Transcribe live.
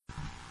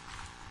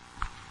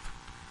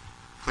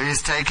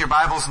Please take your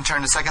Bibles and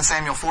turn to 2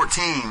 Samuel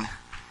 14.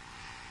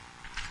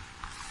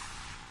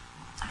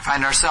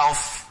 Find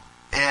ourselves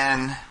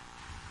in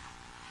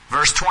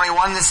verse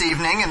 21 this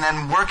evening and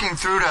then working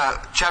through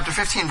to chapter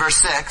 15, verse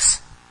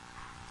 6.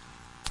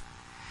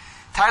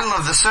 Title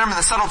of the sermon,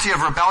 The Subtlety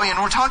of Rebellion.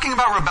 We're talking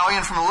about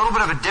rebellion from a little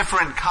bit of a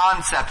different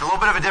concept, a little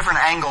bit of a different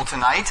angle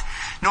tonight.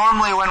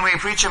 Normally when we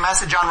preach a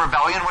message on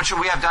rebellion, which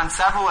we have done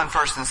several in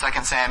 1 and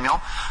 2 Samuel,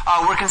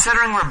 we're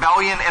considering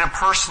rebellion in a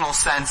personal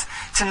sense.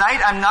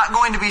 Tonight I'm not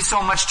going to be so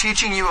much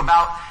teaching you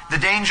about the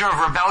danger of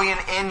rebellion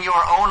in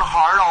your own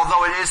heart,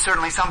 although it is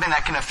certainly something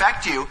that can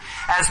affect you,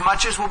 as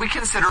much as we'll be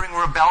considering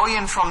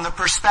rebellion from the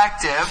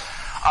perspective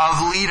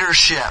of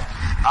leadership.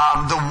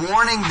 The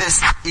warning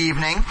this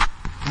evening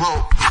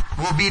will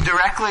be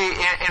directly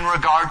in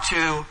regard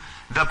to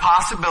the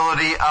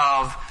possibility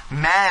of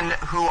men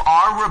who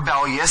are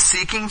rebellious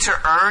seeking to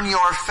earn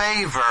your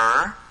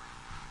favor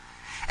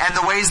and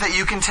the ways that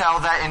you can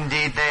tell that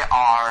indeed they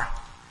are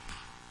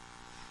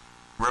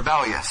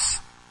rebellious.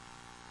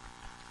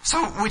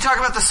 So we talk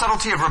about the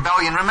subtlety of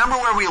rebellion. Remember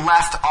where we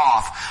left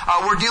off.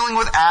 We're dealing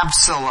with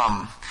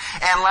Absalom.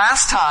 And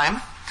last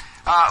time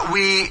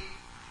we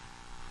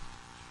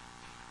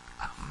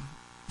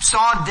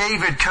saw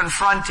David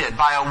confronted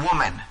by a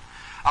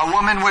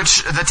woman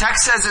which the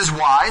text says is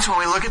wise. When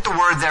we look at the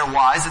word there,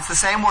 wise, it's the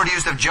same word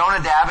used of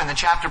Jonadab in the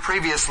chapter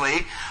previously.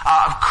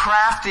 Of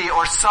crafty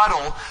or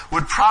subtle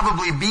would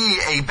probably be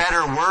a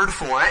better word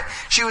for it.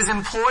 She was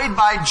employed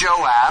by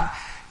Joab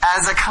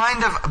as a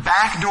kind of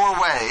backdoor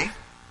way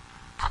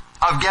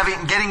of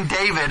getting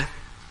David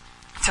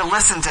to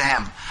listen to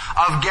him,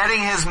 of getting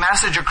his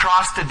message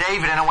across to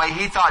David in a way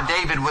he thought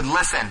David would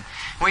listen.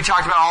 We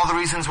talked about all the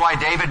reasons why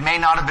David may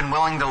not have been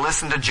willing to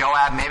listen to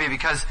Joab, maybe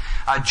because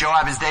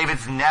Joab is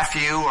David's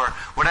nephew or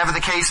whatever the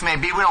case may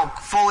be. We don't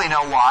fully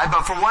know why,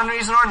 but for one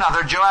reason or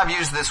another, Joab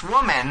used this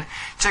woman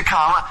to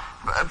come,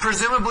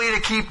 presumably to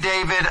keep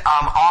David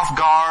off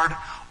guard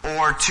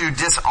or to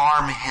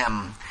disarm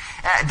him.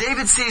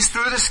 David sees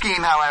through the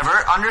scheme,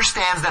 however,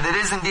 understands that it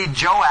is indeed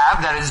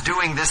Joab that is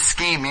doing this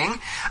scheming,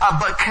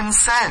 but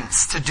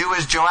consents to do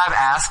as Joab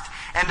asked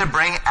and to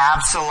bring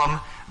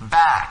Absalom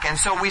back. And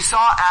so we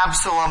saw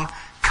Absalom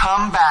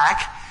come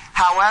back.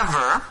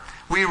 However,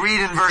 we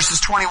read in verses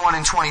 21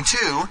 and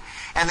 22,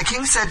 and the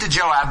king said to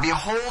Joab,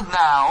 "Behold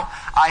now,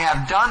 I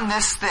have done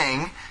this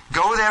thing.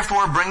 Go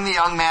therefore, bring the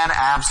young man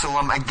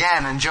Absalom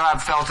again." And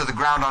Joab fell to the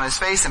ground on his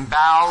face and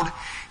bowed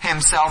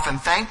himself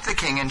and thanked the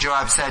king. And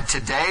Joab said,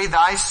 "Today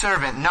thy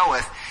servant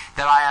knoweth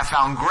that I have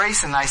found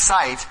grace in thy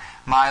sight,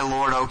 my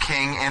lord, O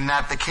king, in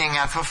that the king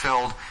hath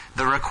fulfilled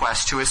the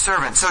request to his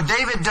servant." So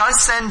David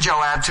does send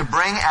Joab to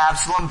bring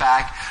Absalom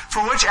back,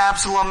 for which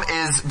Absalom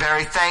is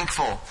very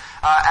thankful.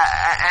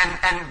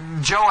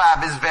 And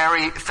Joab is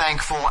very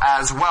thankful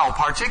as well.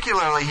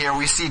 Particularly here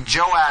we see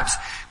Joab's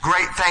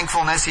great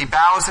thankfulness. He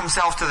bows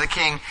himself to the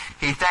king.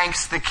 He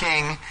thanks the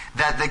king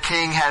that the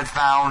king had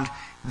found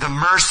the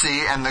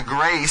mercy and the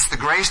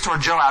grace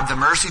toward Joab, the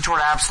mercy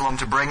toward Absalom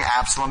to bring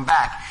Absalom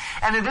back.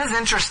 And it is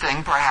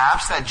interesting,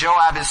 perhaps, that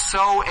Joab is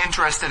so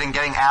interested in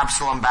getting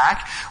Absalom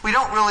back. We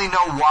don't really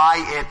know why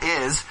it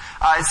is.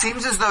 It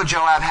seems as though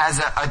Joab has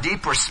a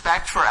deep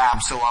respect for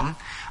Absalom.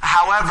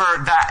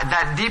 However,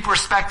 that deep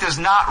respect does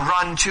not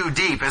run too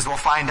deep, as we'll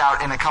find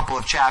out in a couple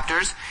of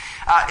chapters.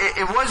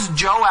 It was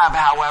Joab,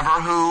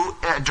 however, who,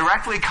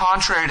 directly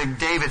contrary to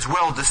David's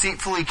will,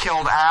 deceitfully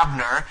killed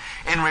Abner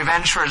in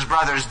revenge for his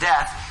brother's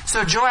death.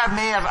 So Joab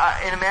may have,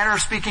 in a manner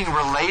of speaking,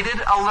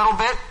 related a little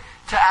bit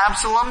to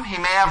Absalom. He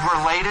may have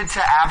related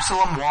to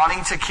Absalom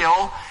wanting to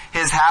kill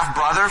his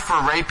half-brother for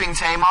raping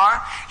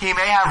Tamar. He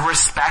may have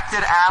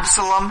respected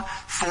Absalom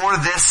for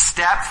this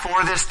step,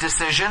 for this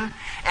decision.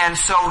 And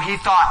so he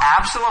thought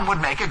Absalom would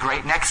make a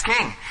great next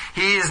king.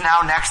 He is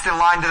now next in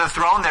line to the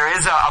throne. There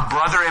is a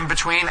brother in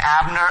between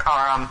Amnon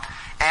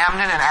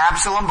and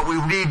Absalom, but we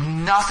read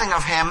nothing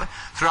of him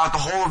throughout the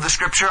whole of the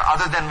scripture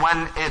other than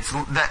when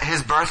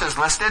his birth is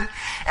listed.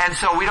 And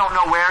so we don't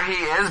know where he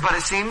is, but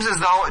it seems as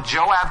though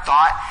Joab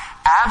thought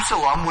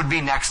Absalom would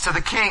be next to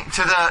the king,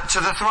 to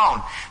the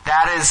throne.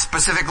 That is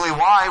specifically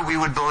why we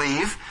would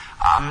believe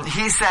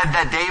he said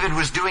that David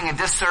was doing a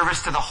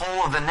disservice to the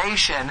whole of the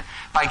nation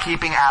by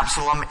keeping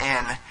Absalom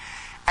in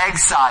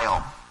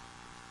exile.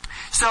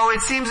 So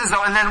it seems as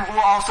though, and then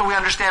also we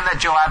understand that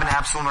Joab and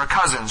Absalom are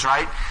cousins,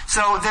 right?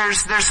 So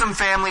there's some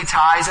family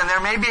ties, and there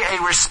may be a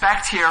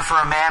respect here for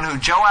a man who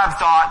Joab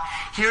thought,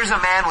 here's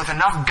a man with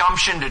enough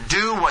gumption to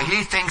do what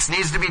he thinks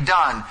needs to be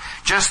done,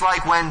 just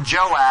like when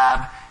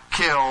Joab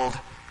killed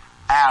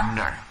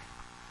Abner.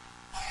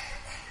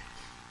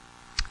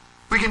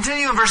 We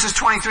continue in verses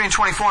 23 and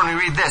 24 and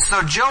we read this.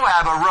 So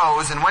Joab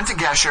arose and went to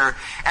Geshur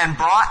and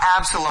brought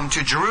Absalom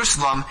to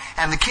Jerusalem,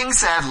 and the king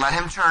said, "Let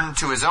him turn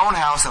to his own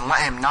house and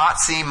let him not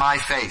see my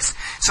face."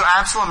 So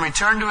Absalom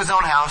returned to his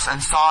own house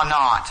and saw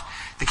not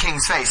the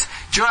king's face.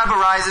 Joab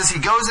arises, he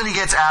goes and he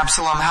gets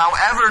Absalom.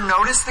 However,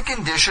 notice the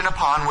condition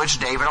upon which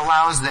David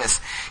allows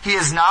this. He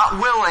is not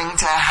willing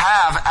to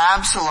have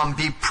Absalom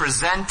be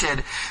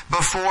presented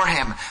before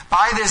him.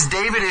 By this,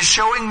 David is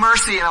showing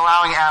mercy in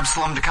allowing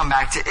Absalom to come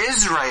back to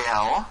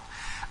Israel,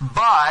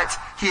 but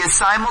he is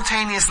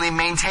simultaneously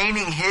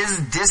maintaining his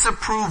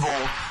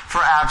disapproval for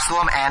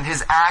Absalom and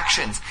his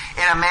actions.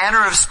 In a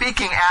manner of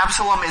speaking,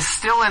 Absalom is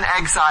still in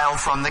exile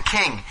from the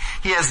king.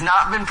 He has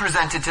not been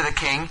presented to the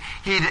king.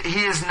 He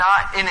is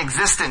not in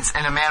existence,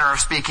 in a manner of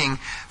speaking,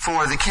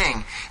 for the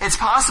king. It's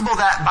possible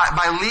that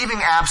by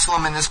leaving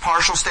Absalom in this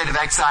partial state of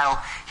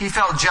exile, he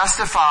felt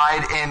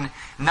justified in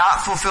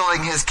not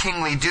fulfilling his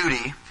kingly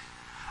duty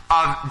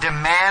of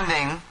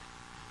demanding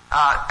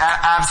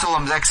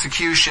Absalom's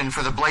execution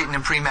for the blatant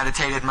and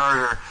premeditated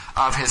murder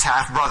of his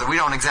half-brother. We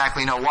don't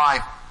exactly know why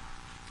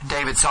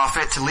David saw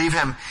fit to leave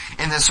him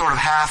in this sort of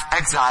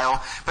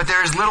half-exile, but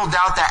there is little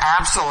doubt that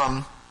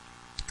Absalom,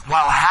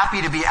 while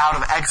happy to be out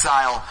of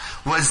exile,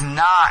 was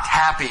not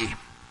happy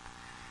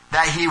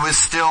that he was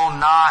still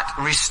not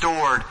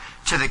restored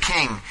to the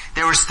king.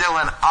 There was still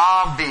an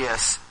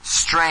obvious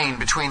strain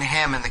between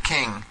him and the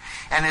king.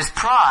 And in his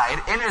pride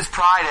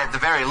at the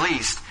very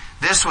least,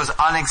 this was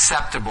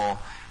unacceptable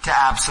to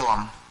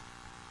Absalom.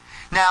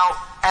 Now,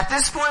 at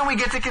this point we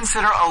get to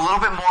consider a little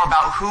bit more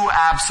about who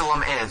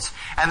Absalom is.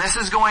 And this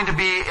is going to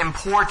be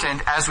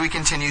important as we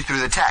continue through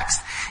the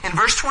text. In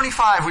verse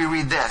 25 we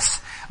read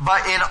this: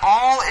 "But in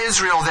all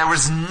Israel there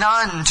was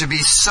none to be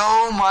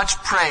so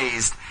much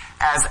praised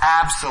as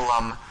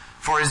Absalom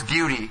for his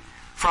beauty.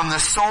 From the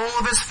sole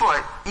of his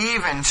foot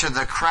even to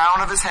the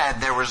crown of his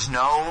head there was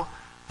no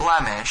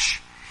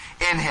blemish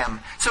in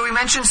him." So we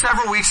mentioned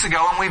several weeks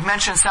ago, and we've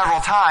mentioned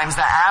several times,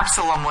 that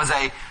Absalom was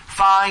a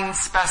fine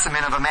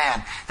specimen of a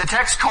man. The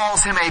text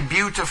calls him a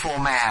beautiful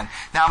man.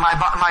 Now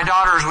my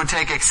daughters would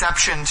take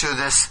exception to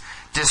this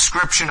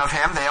description of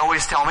him. They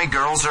always tell me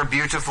girls are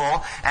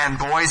beautiful and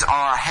boys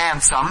are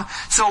handsome.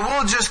 So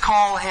we'll just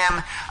call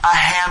him a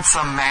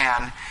handsome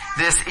man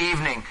this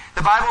evening.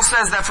 The Bible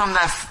says that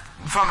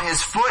from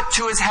his foot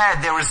to his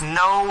head there was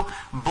no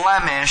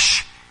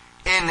blemish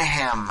in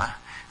him.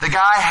 The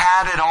guy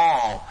had it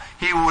all.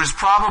 He was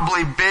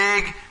probably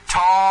big,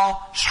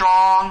 tall,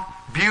 strong,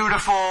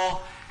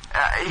 beautiful.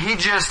 He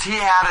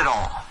had it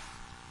all.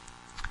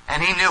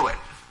 And he knew it.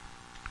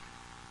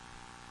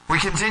 We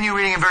continue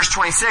reading in verse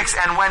 26,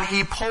 "And when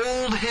he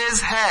polled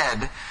his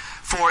head,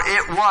 for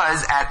it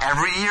was at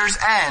every year's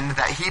end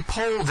that he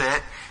polled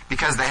it,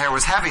 because the hair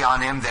was heavy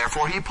on him,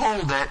 therefore he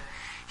polled it,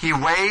 he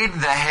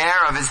weighed the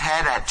hair of his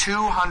head at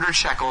 200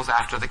 shekels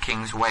after the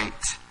king's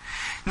weight."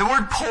 And the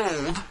word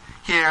polled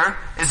here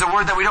is a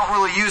word that we don't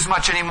really use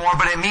much anymore,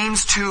 but it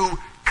means to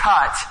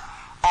cut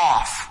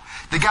off.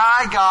 The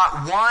guy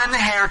got one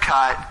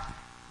haircut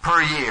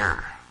per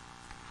year,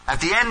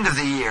 at the end of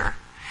the year.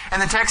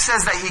 And the text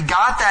says that he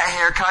got that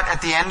haircut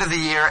at the end of the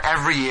year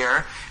every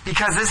year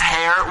because his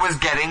hair was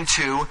getting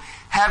too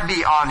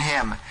heavy on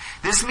him.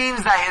 This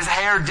means that his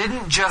hair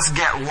didn't just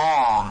get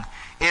long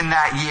in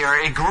that year.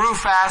 It grew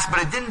fast,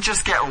 but it didn't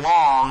just get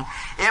long.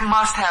 It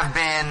must have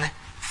been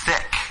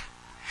thick.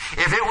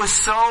 If it was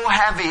so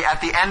heavy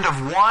at the end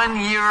of 1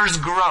 year's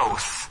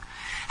growth,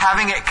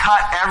 having it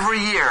cut every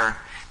year,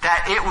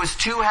 that it was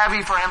too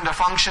heavy for him to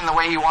function the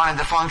way he wanted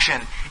to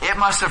function, it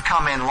must have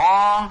come in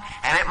long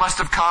and it must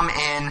have come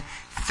in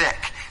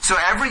thick. So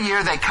every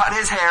year they cut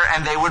his hair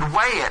and they would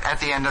weigh it at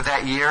the end of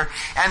that year.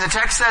 And the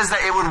text says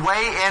that it would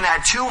weigh in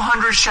at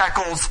 200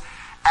 shekels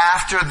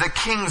after the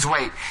king's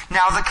weight.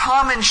 Now the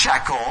common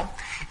shekel,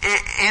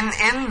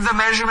 in the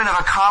measurement of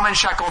a common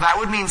shekel, that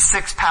would mean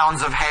 6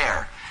 pounds of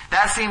hair.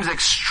 That seems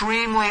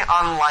extremely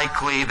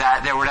unlikely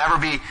that there would ever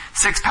be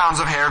 6 pounds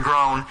of hair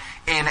grown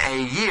in a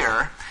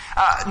year.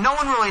 No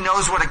one really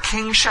knows what a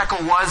king's shekel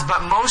was,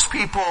 but most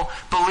people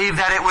believe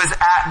that it was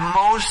at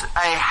most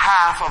a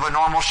half of a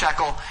normal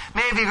shekel,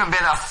 may have even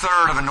been a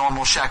third of a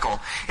normal shekel.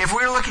 If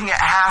we're looking at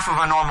half of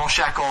a normal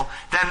shekel,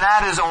 then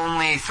that is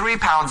only 3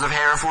 pounds of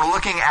hair. If we're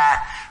looking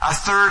at a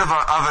third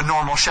of a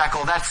normal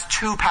shekel, that's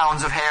 2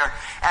 pounds of hair,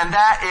 and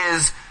that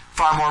is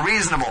far more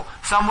reasonable.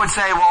 Some would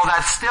say, well,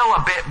 that's still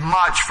a bit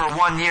much for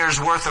 1 year's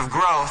worth of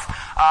growth.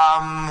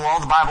 Well,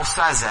 the Bible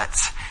says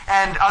it.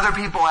 And other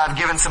people have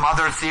given some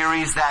other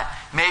theories that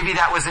maybe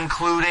that was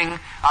including,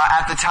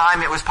 at the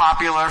time it was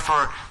popular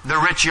for the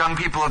rich young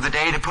people of the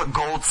day to put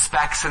gold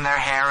specks in their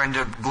hair and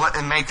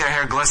to make their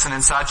hair glisten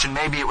and such, and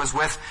maybe it was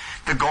with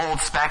the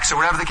gold specks or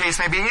whatever the case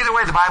may be. Either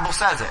way, the Bible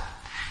says it.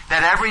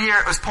 That every year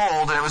it was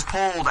polled, and it was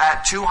polled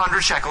at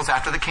 200 shekels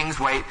after the king's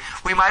weight.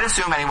 We might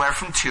assume anywhere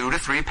from 2 to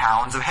 3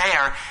 pounds of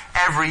hair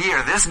every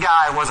year. This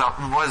guy was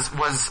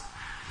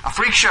a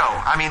freak show.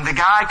 I mean, the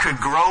guy could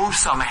grow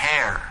some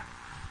hair.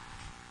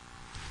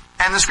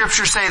 And the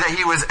scriptures say that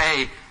he was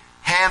a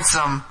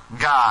handsome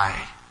guy.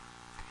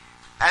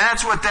 And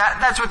that's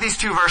what these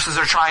two verses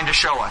are trying to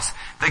show us.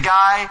 The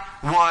guy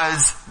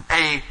was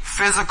a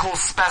physical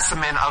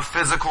specimen of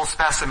physical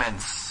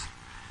specimens.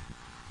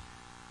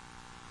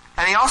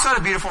 And he also had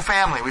a beautiful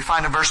family. We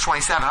find in verse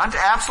 27, unto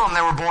Absalom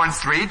there were born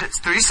three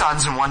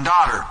sons and 1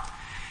 daughter.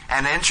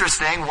 And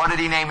interesting, what did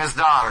he name his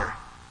daughter?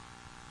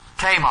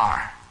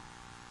 Tamar.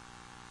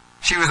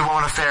 She was a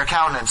woman of fair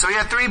countenance. So he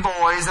had 3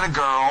 boys and a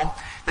girl.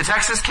 The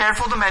text is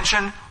careful to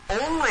mention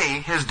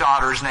only his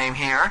daughter's name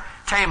here,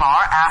 Tamar,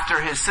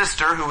 after his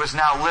sister, who was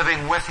now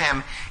living with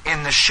him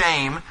in the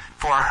shame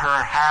for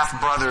her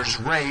half-brother's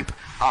rape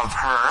of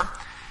her.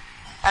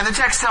 And the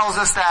text tells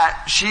us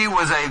that she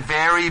was a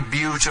very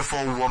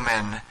beautiful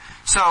woman.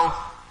 So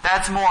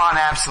that's more on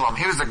Absalom.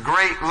 He was a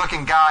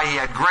great-looking guy. He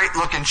had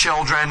great-looking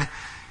children.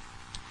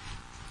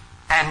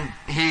 And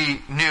he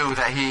knew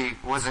that he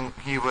was in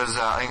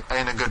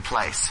a good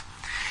place.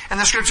 And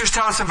the scriptures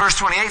tell us in verse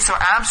 28, so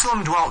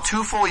Absalom dwelt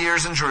 2 full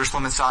years in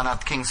Jerusalem and saw not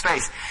the king's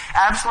face.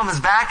 Absalom is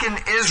back in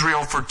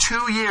Israel for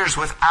 2 years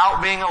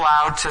without being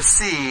allowed to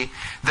see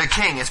the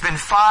king. It's been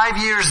 5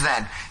 years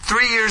then.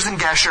 3 years in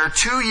Geshur,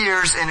 2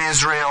 years in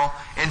Israel,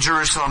 in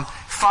Jerusalem.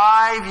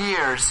 5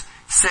 years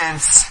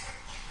since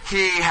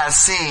he has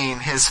seen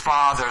his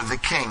father, the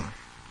king.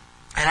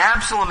 And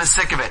Absalom is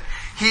sick of it.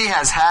 He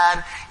has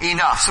had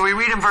enough. So we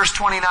read in verse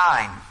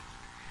 29,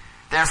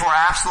 therefore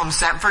Absalom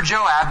sent for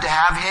Joab to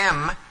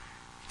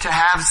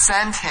have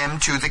sent him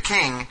to the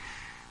king,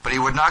 but he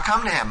would not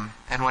come to him.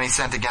 And when he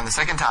sent again the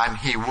second time,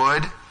 he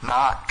would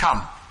not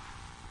come.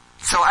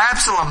 So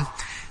Absalom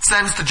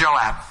sends to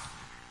Joab.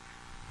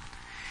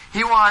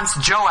 He wants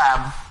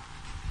Joab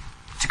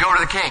to go to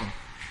the king.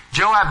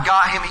 Joab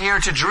got him here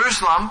to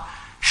Jerusalem.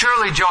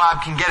 Surely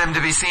Joab can get him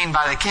to be seen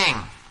by the king.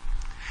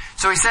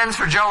 So he sends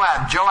for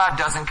Joab. Joab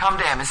doesn't come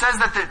to him. It says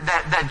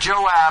that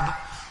Joab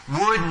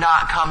would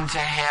not come to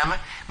him.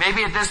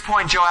 Maybe at this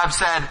point Joab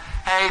said,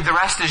 hey, the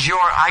rest is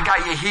yours. I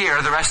got you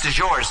here. The rest is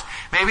yours.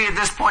 Maybe at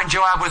this point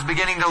Joab was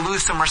beginning to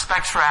lose some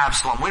respect for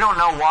Absalom. We don't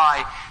know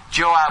why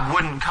Joab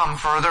wouldn't come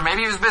further.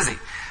 Maybe he was busy.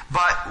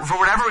 But for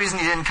whatever reason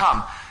he didn't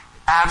come.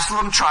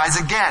 Absalom tries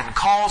again,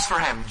 calls for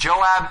him.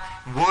 Joab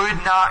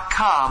would not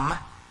come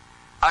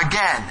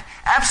again.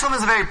 Absalom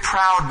is a very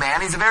proud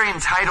man. He's a very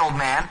entitled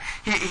man.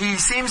 He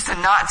seems to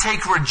not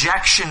take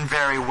rejection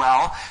very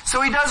well.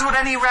 So he does what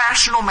any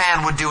rational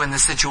man would do in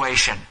this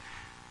situation.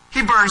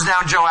 He burns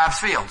down Joab's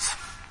fields.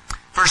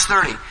 Verse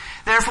 30.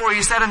 Therefore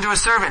he said unto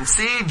his servant,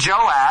 see,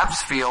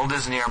 Joab's field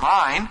is near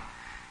mine,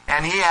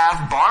 and he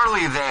hath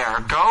barley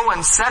there. Go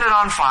and set it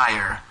on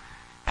fire.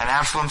 And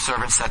Absalom's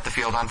servant set the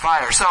field on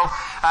fire. So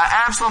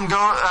Absalom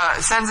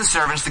sends his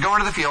servants to go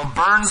into the field,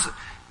 burns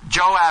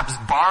Joab's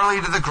barley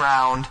to the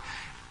ground.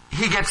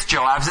 He gets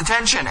Joab's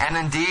attention, and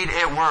indeed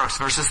it works.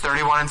 Verses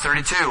 31 and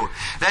 32.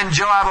 Then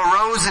Joab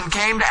arose and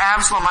came to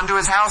Absalom unto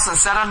his house, and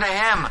said unto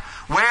him,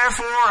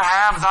 wherefore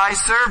have thy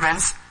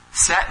servants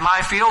set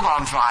my field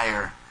on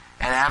fire?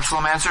 And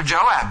Absalom answered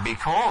Joab,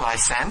 behold, I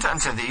sent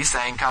unto thee,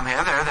 saying, come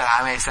hither, that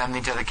I may send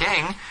thee to the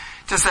king,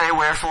 to say,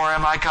 wherefore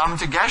am I come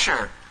to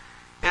Geshur?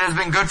 It has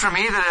been good for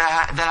me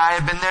that I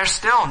have been there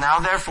still. Now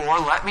therefore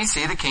let me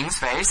see the king's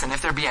face, and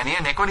if there be any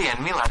iniquity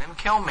in me, let him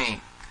kill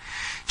me.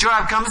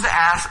 Joab comes to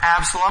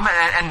Absalom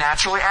and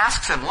naturally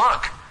asks him,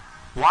 look,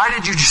 why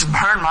did you just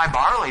burn my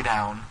barley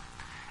down?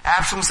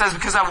 Absalom says,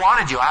 because I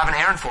wanted you. I have an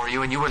errand for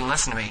you, and you wouldn't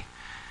listen to me.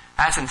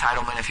 That's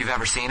entitlement if you've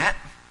ever seen it.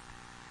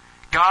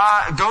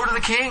 Go to the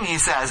king, he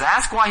says.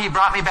 Ask why he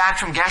brought me back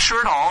from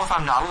Geshur at all if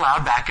I'm not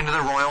allowed back into the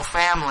royal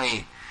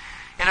family.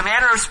 In a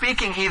manner of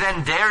speaking, he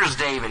then dares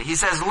David. He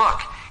says,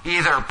 look,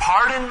 either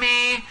pardon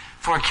me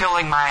for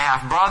killing my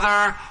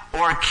half-brother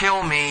or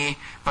kill me,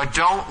 but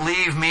don't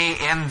leave me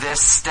in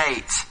this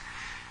state.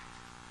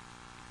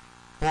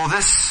 Well,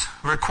 this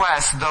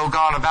request, though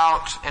gone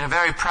about in a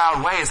very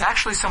proud way, is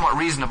actually somewhat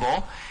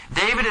reasonable.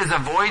 David is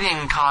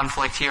avoiding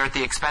conflict here at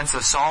the expense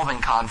of solving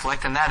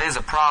conflict, and that is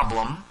a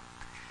problem.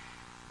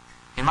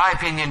 In my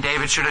opinion,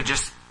 David should have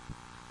just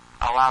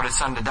allowed his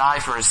son to die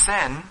for his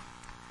sin.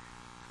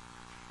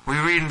 We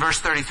read in verse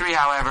 33,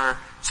 however,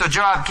 so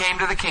Joab came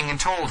to the king and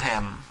told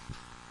him.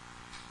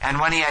 And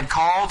when he had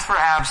called for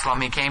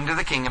Absalom, he came to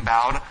the king and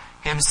bowed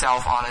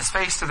himself on his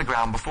face to the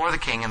ground before the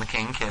king, and the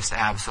king kissed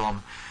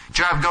Absalom.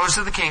 Joab goes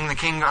to the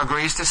king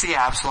agrees to see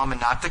Absalom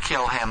and not to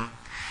kill him.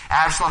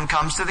 Absalom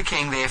comes to the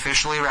king, they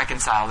officially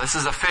reconcile. This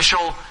is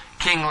official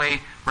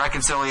kingly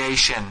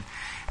reconciliation.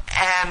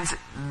 And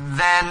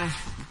then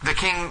the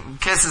king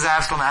kisses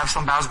Absalom,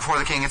 Absalom bows before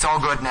the king, it's all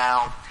good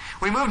now.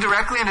 We move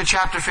directly into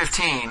chapter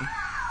 15.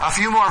 A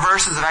few more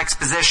verses of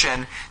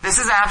exposition. This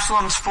is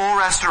Absalom's full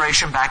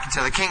restoration back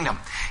into the kingdom.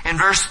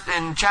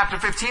 In chapter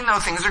 15, though,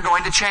 things are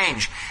going to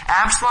change.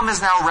 Absalom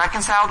is now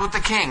reconciled with the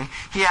king.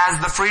 He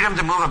has the freedom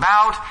to move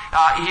about.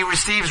 He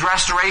receives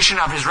restoration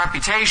of his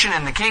reputation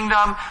in the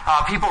kingdom.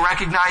 People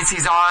recognize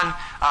he's on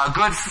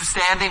good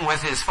standing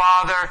with his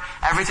father.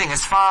 Everything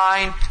is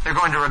fine. They're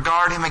going to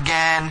regard him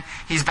again.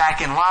 He's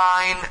back in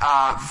line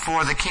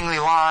for the kingly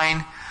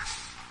line.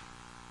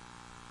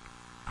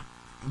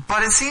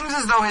 But it seems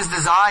as though his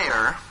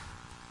desire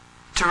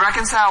to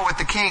reconcile with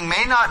the king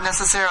may not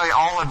necessarily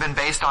all have been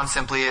based on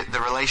simply the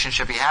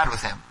relationship he had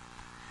with him.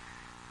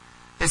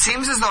 It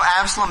seems as though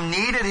Absalom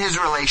needed his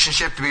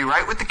relationship to be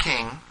right with the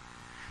king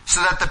so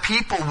that the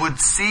people would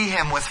see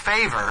him with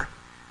favor,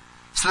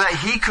 so that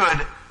he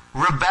could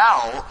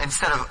rebel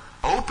instead of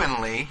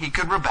openly, he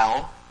could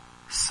rebel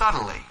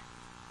subtly.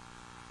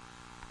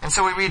 And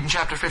so we read in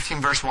chapter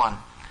 15, verse 1.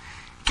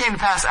 It came to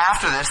pass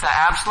after this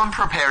that Absalom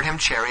prepared him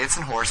chariots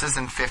and horses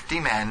and 50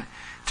 men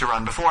to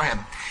run before him.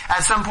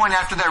 At some point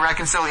after their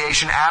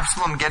reconciliation,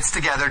 Absalom gets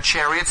together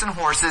chariots and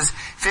horses,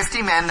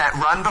 50 men that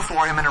run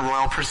before him in a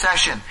royal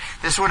procession.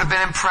 This would have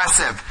been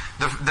impressive.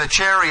 The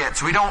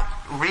chariots, we don't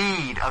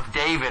read of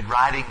David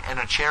riding in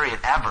a chariot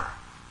ever.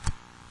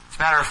 As a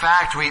matter of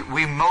fact,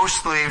 we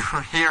mostly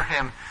hear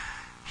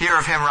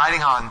of him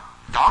riding on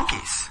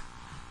donkeys.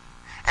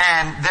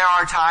 And there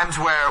are times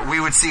where we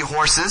would see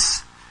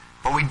horses,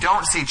 but we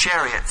don't see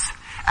chariots.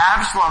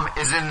 Absalom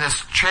is in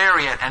this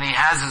chariot and he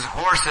has his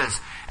horses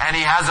and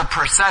he has a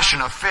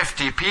procession of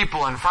 50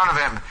 people in front of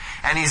him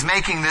and he's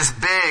making this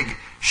big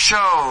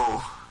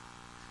show.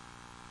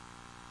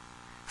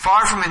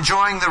 Far from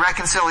enjoying the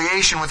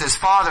reconciliation with his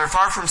father,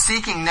 far from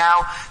seeking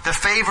now the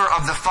favor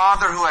of the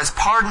Father who has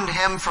pardoned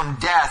him from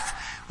death,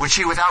 which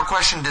he without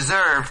question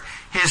deserved,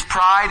 his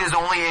pride is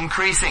only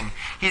increasing.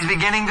 He's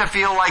beginning to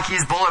feel like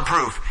he's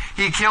bulletproof.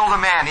 He killed a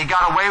man. He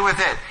got away with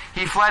it.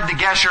 He fled to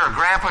Geshur.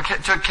 Grandpa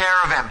took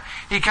care of him.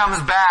 He comes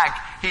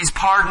back. He's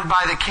pardoned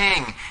by the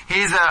king.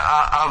 He's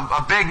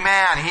a big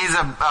man. He's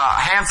a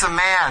handsome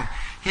man.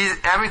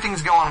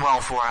 Everything's going well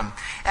for him.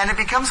 And it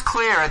becomes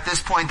clear at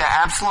this point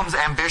that Absalom's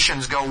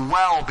ambitions go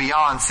well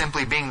beyond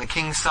simply being the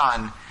king's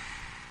son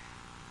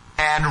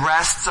and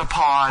rests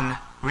upon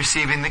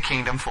receiving the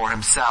kingdom for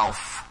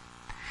himself.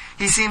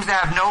 He seems to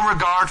have no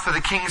regard for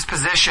the king's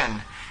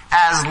position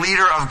as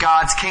leader of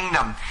God's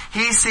kingdom.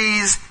 He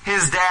sees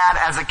his dad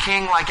as a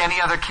king like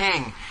any other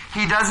king.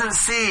 He doesn't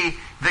see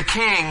the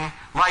king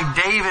like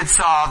David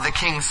saw the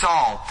King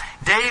Saul.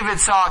 David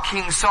saw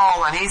King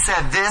Saul and he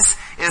said, "This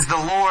is the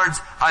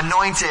Lord's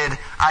anointed.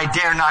 I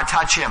dare not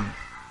touch him."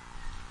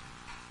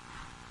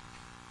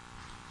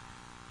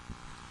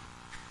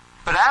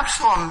 But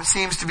Absalom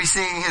seems to be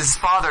seeing his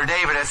father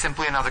David as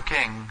simply another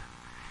king.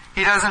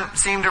 He doesn't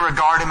seem to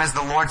regard him as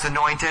the Lord's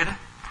anointed.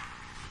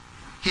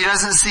 He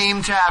doesn't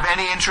seem to have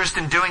any interest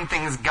in doing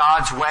things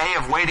God's way,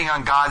 of waiting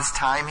on God's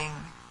timing.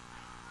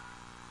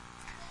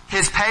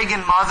 His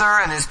pagan mother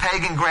and his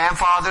pagan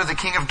grandfather, the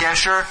king of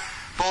Geshur,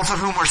 both of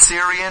whom were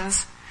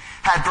Syrians,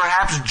 had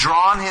perhaps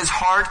drawn his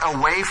heart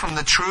away from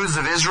the truths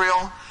of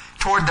Israel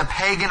toward the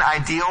pagan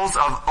ideals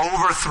of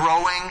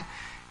overthrowing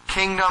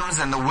kingdoms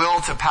and the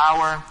will to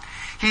power.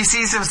 He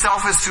sees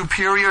himself as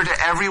superior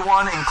to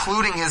everyone,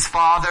 including his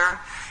father,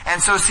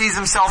 and so sees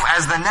himself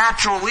as the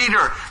natural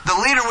leader, the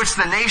leader which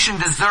the nation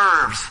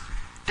deserves.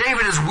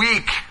 David is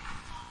weak.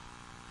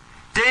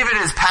 David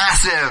is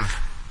passive.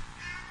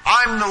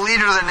 I'm the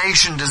leader the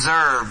nation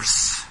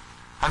deserves.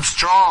 I'm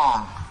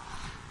strong.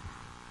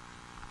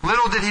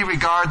 Little did he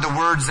regard the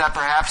words that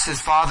perhaps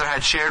his father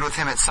had shared with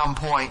him at some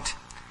point,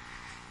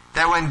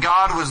 that when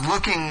God was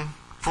looking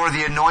for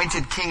the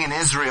anointed king in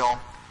Israel,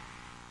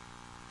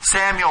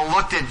 Samuel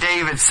looked at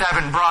David's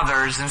 7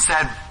 brothers and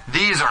said,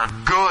 "These are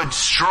good,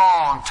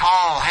 strong,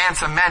 tall,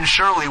 handsome men.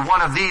 Surely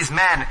one of these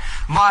men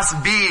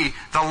must be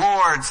the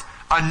Lord's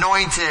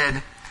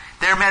anointed.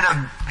 They're men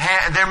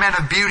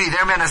of beauty,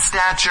 they're men of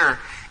stature."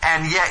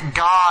 And yet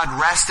God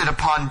rested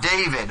upon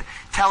David,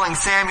 telling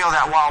Samuel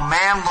that while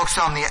man looks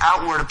on the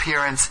outward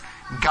appearance,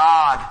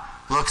 God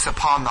looks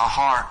upon the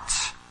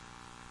heart.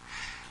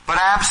 But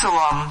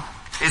Absalom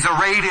is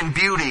arrayed in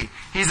beauty.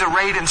 He's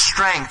arrayed in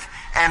strength.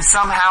 And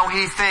somehow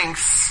he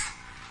thinks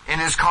in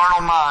his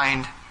carnal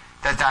mind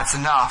that that's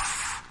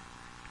enough.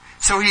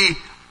 So he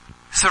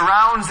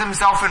surrounds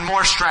himself in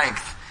more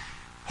strength.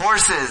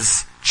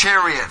 Horses,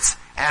 chariots,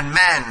 and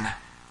men.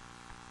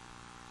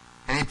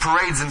 And he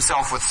parades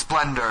himself with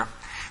splendor.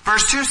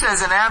 Verse 2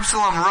 says, "And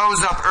Absalom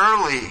rose up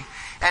early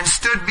and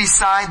stood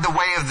beside the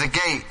way of the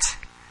gate.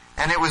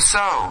 And it was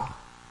so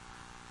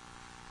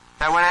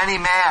that when any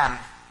man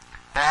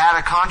that had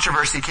a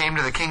controversy came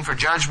to the king for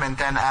judgment,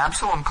 then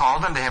Absalom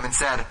called unto him and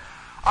said,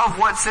 Of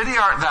what city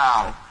art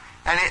thou?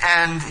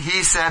 And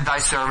he said, Thy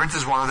servant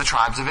is one of the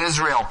tribes of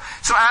Israel."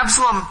 So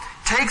Absalom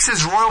takes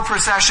his royal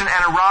procession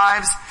and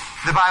arrives,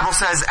 the Bible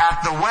says,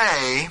 at the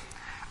way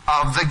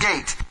of the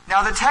gate.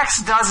 Now the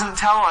text doesn't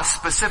tell us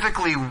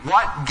specifically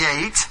what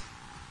gate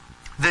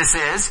this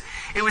is.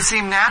 It would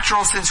seem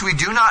natural, since we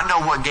do not know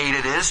what gate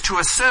it is, to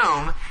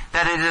assume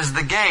that it is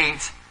the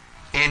gate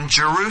in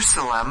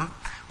Jerusalem.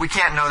 We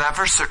can't know that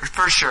for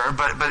sure,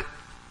 but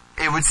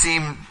that would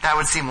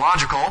seem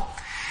logical.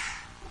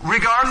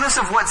 Regardless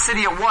of what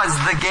city it was,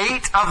 the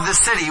gate of the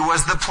city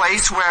was the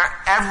place where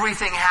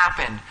everything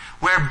happened,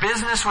 where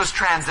business was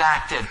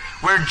transacted,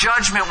 where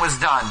judgment was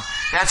done.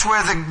 That's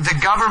where the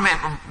government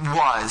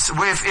was.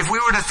 If we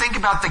were to think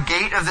about the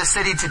gate of the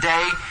city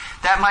today,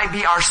 that might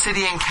be our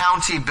city and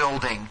county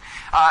building.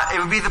 It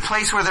would be the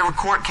place where there were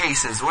court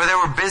cases, where there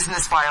were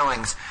business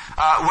filings,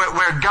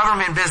 where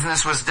government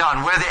business was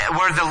done,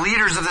 where the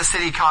leaders of the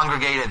city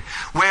congregated,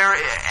 where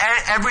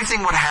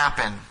everything would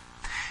happen.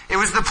 It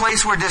was the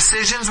place where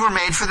decisions were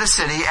made for the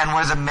city and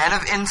where the men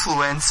of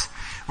influence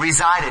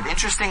resided.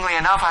 Interestingly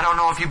enough, I don't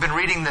know if you've been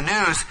reading the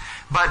news,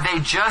 but they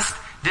just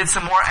did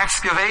some more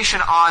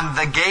excavation on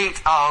the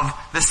gate of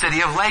the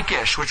city of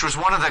Lachish, which was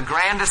one of the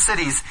grandest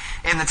cities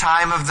in the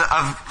time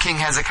of King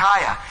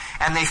Hezekiah.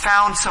 And they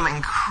found some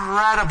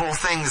incredible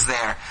things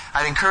there.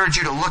 I'd encourage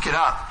you to look it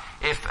up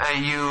if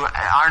you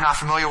are not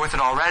familiar with it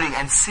already,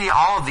 and see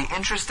all of the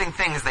interesting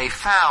things they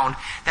found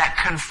that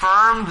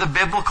confirmed the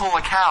biblical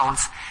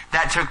accounts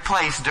that took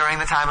place during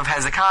the time of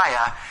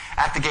Hezekiah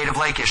at the gate of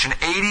Lachish. An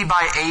 80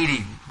 by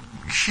 80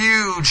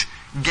 huge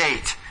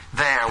gate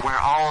there where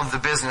all of the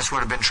business would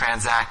have been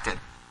transacted.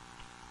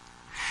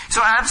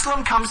 So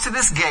Absalom comes to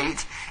this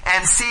gate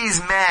and sees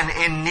men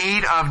in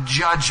need of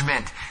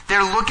judgment.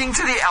 They're looking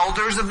to the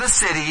elders of the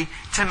city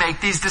to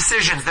make these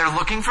decisions. They're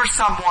looking for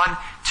someone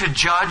to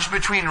judge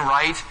between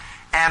right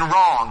and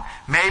wrong.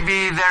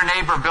 Maybe their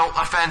neighbor built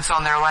a fence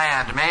on their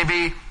land.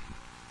 Maybe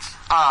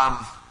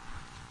one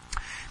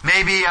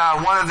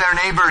of their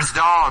neighbor's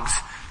dogs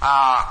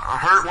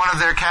hurt one of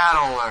their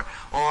cattle,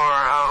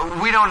 or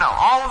we don't know.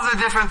 All of the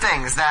different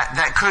things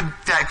that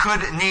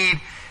could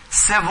need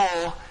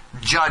civil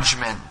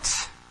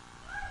judgment.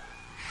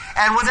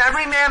 And with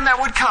every man that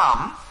would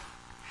come,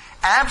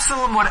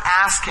 Absalom would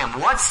ask him,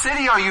 "What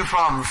city are you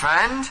from,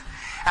 friend?"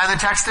 And the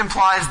text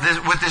implies this,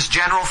 with this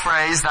general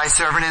phrase, "Thy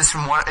servant is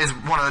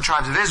one of the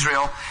tribes of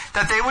Israel,"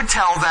 that they would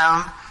tell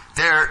them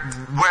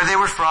where they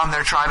were from,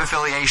 their tribe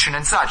affiliation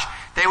and such.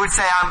 They would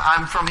say,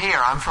 I'm from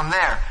here, I'm from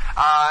there.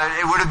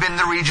 It would have been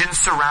the region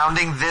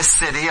surrounding this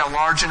city, a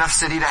large enough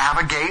city to have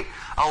a gate,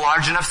 a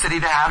large enough city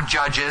to have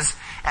judges,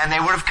 and they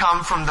would have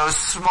come from those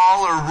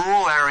smaller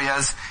rural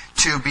areas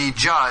to be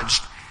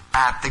judged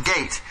at the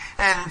gate.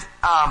 And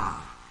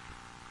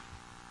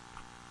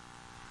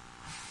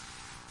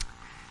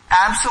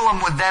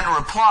Absalom would then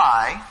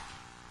reply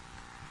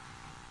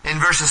in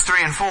verses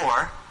 3 and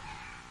 4,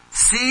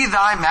 "See,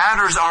 thy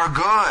matters are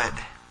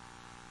good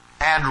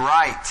and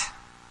right,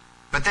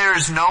 but there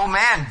is no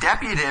man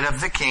deputed of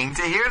the king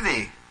to hear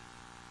thee."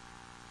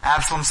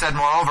 Absalom said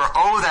moreover,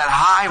 "Oh, that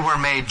I were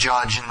made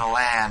judge in the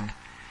land,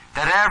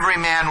 that every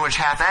man which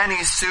hath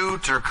any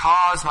suit or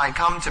cause might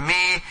come to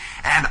me,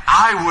 and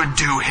I would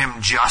do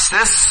him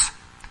justice."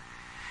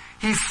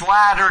 He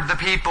flattered the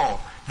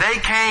people. They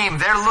came,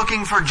 they're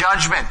looking for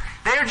judgment.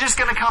 They're just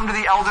going to come to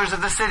the elders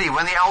of the city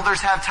when the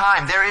elders have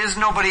time. There is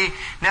nobody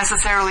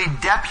necessarily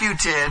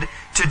deputed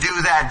to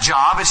do that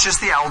job. It's just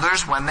the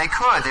elders when they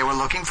could. They were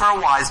looking for a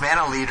wise man,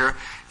 a leader,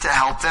 to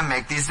help them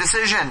make these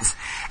decisions.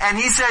 And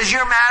he says,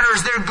 "Your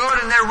matters, they're good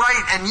and they're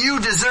right, and you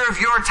deserve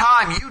your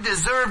time. You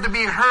deserve to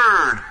be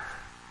heard,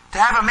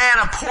 to have a man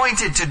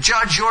appointed to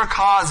judge your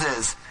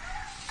causes."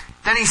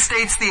 Then he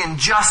states the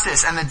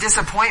injustice and the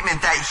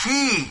disappointment that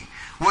he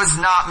was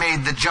not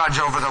made the judge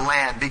over the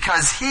land,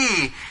 because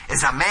he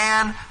is a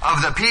man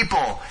of the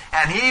people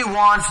and he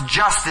wants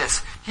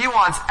justice. He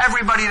wants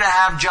everybody to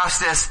have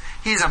justice.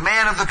 He's a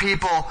man of the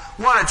people.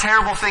 What a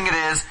terrible thing it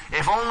is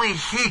if only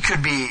he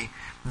could be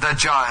the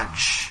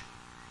judge.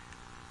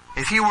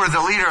 If he were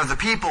the leader of the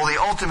people, the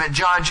ultimate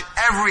judge,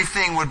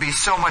 everything would be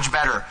so much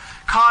better.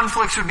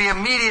 Conflicts would be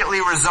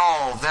immediately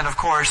resolved, and of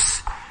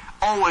course,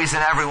 always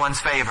in everyone's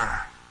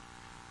favor.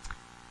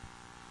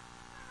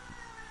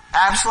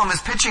 Absalom is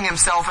pitching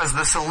himself as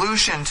the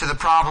solution to the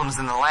problems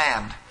in the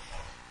land.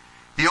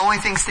 The only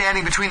thing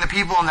standing between the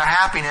people and their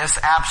happiness,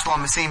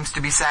 Absalom seems to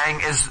be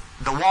saying, is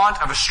the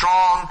want of a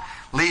strong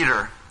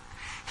leader.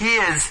 He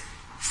is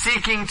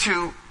seeking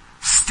to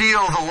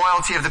steal the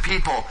loyalty of the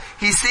people.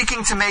 He's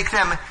seeking to make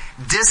them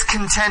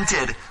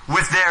discontented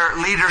with their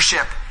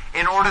leadership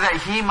in order that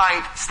he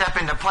might step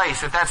into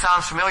place. If that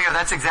sounds familiar,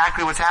 that's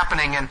exactly what's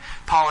happening in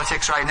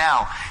politics right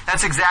now.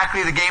 That's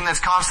exactly the game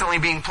that's constantly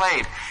being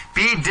played.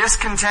 Be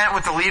discontent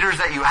with the leaders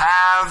that you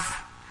have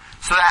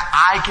so that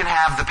I can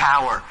have the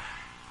power.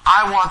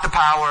 I want the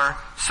power,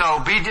 so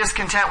be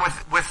discontent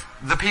with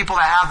the people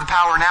that have the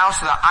power now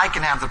so that I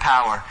can have the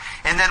power.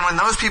 And then when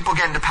those people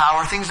get into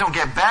power, things don't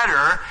get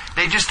better.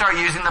 They just start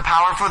using the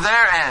power for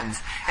their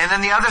ends. And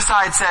then the other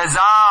side says,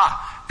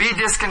 be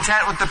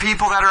discontent with the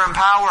people that are in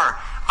power.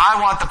 I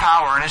want the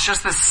power. And it's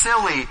just this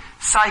silly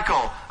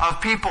cycle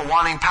of people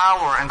wanting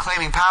power and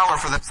claiming power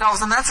for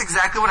themselves. And that's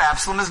exactly what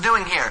Absalom is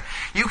doing here.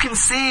 You can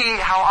see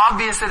how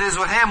obvious it is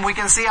with him. We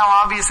can see how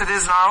obvious it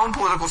is in our own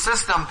political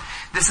system.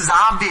 This is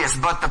obvious,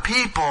 but the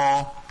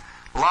people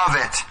love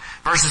it.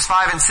 Verses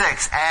 5 and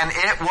 6. "And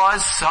it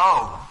was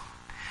so,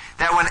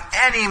 that when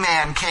any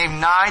man came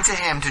nigh to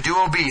him to do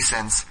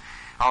obeisance,"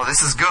 oh,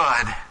 this is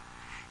good,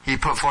 "he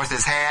put forth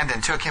his hand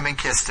and took him and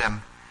kissed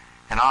him.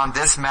 And on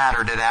this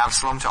matter did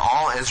Absalom to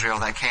all Israel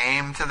that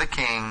came to the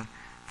king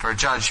for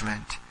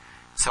judgment.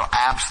 So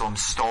Absalom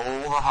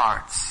stole the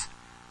hearts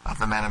of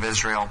the men of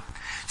Israel."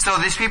 So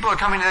these people are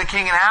coming to the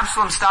king, and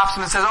Absalom stops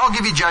them and says, "I'll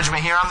give you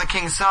judgment here. I'm the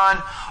king's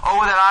son.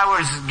 Oh, that I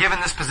was given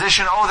this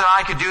position. Oh, that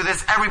I could do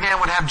this. Every man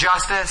would have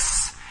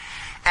justice."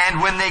 And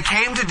when they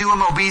came to do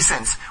him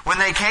obeisance, when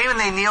they came and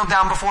they kneeled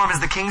down before him as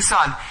the king's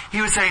son,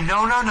 he would say,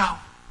 "No, no, no."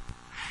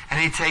 And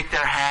he'd take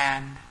their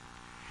hand,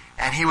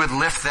 and he would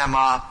lift them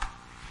up,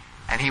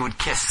 and he would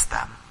kiss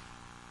them.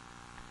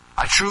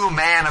 A true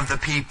man of the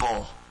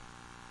people.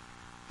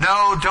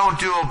 "No, don't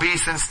do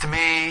obeisance to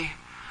me.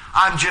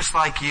 I'm just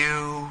like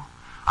you.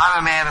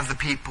 I'm a man of the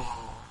people.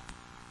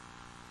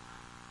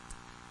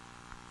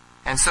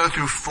 And so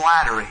through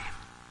flattery,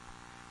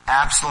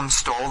 Absalom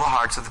stole the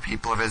hearts of the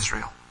people of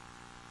Israel.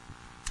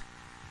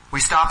 We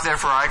stop there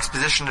for our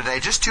exposition today.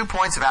 Just 2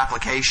 points of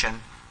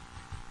application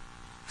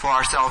for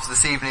ourselves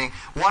this evening.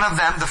 One of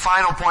them, the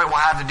final point, will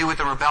have to do with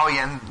the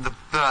rebellion,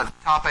 the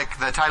topic,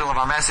 the title of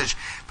our message.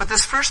 But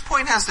this first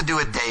point has to do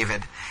with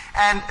David.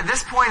 And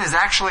this point is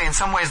actually in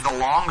some ways the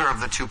longer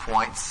of the 2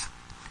 points.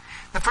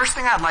 The first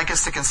thing I'd like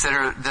us to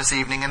consider this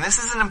evening, and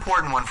this is an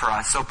important one for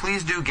us, so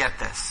please do get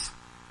this.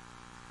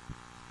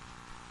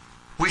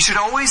 We should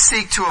always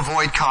seek to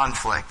avoid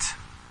conflict,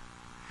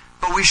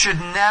 but we should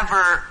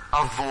never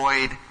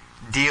avoid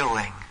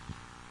dealing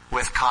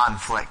with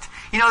conflict.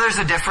 You know, there's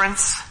a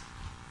difference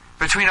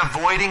between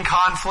avoiding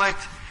conflict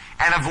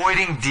and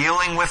avoiding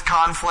dealing with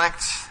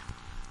conflict.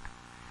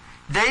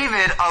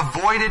 David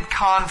avoided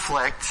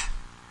conflict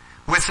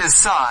with his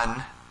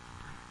son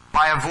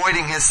by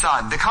avoiding his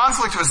son. The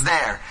conflict was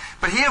there,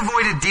 but he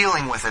avoided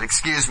dealing with it,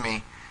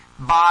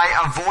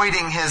 by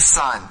avoiding his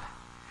son.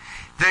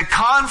 The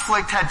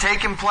conflict had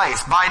taken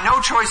place by no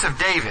choice of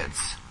David's.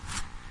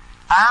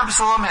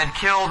 Absalom had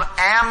killed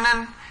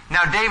Amnon.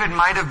 Now David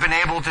might have been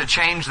able to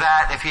change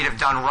that if he'd have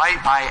done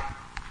right by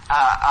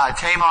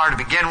Tamar to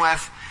begin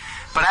with.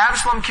 But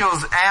Absalom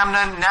kills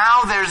Amnon.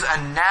 Now there's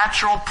a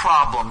natural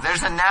problem.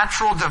 There's a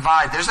natural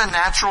divide. There's a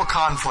natural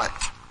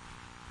conflict.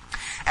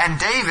 And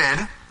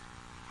David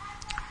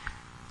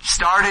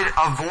started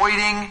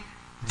avoiding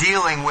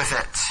dealing with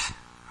it.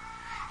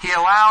 He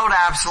allowed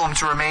Absalom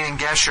to remain in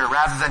Geshur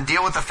rather than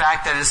deal with the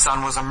fact that his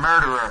son was a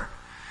murderer.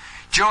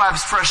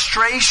 Joab's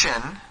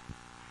frustration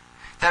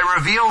that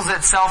reveals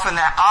itself in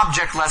that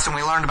object lesson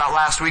we learned about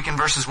last week in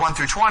verses 1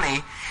 through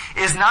 20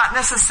 is not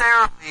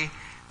necessarily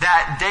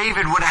that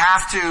David would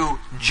have to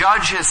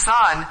judge his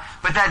son,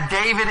 but that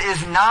David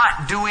is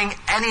not doing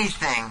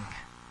anything.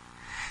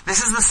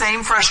 This is the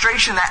same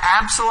frustration that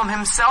Absalom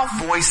himself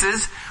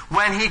voices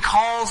when he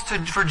calls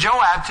for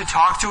Joab to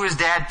talk to his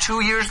dad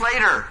 2 years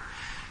later.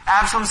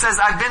 Absalom says,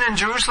 I've been in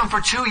Jerusalem for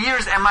 2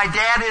 years and my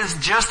dad is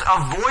just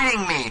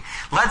avoiding me.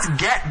 Let's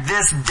get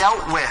this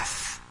dealt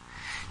with.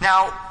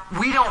 Now,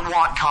 we don't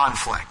want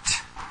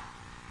conflict.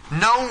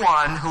 No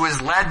one who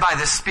is led by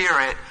the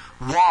Spirit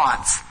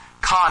wants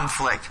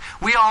conflict.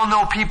 We all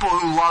know people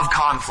who love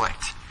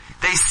conflict.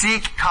 They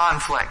seek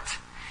conflict.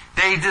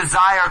 They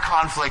desire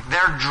conflict.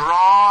 They're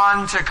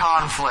drawn to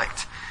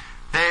conflict.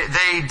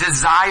 They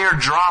desire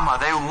drama.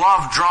 They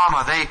love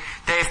drama.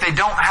 If they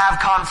don't have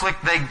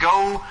conflict, they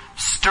go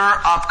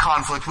stir up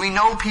conflict. We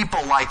know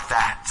people like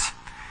that.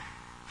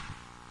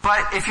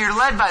 But if you're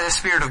led by the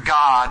Spirit of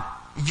God,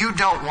 you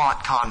don't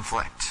want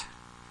conflict.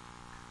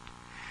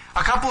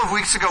 A couple of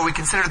weeks ago, we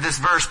considered this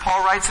verse.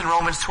 Paul writes in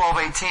Romans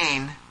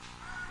 12:18,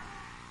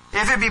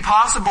 if it be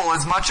possible,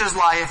 as much as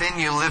lieth in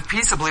you, live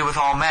peaceably with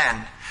all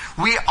men.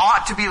 We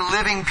ought to be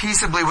living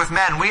peaceably with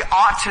men. We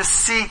ought to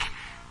seek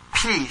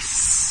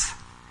peace.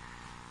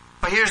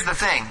 But here's the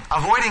thing.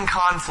 Avoiding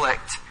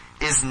conflict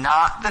is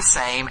not the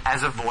same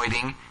as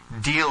avoiding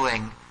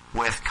dealing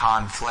with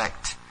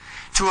conflict.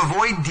 To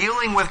avoid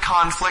dealing with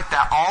conflict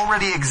that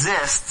already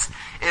exists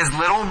is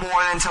little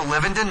more than to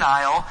live in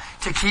denial,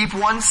 to keep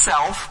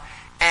oneself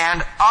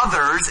and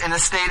others in a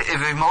state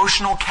of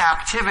emotional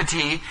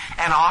captivity,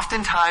 and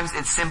oftentimes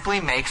it simply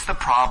makes the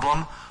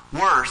problem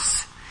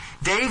worse.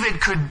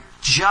 David could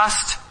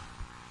just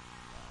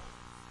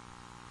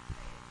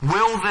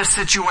will this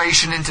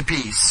situation into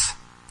peace.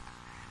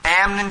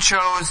 Amnon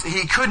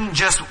he couldn't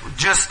just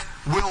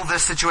will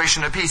this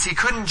situation to peace. He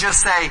couldn't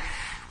just say,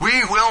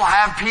 we will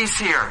have peace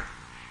here.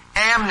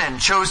 Amnon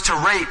chose to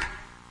rape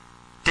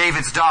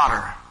David's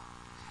daughter.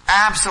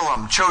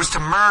 Absalom chose to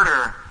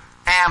murder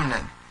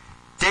Amnon.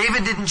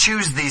 David didn't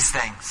choose these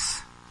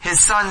things.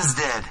 His sons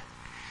did.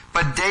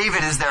 But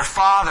David is their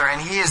father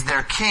and he is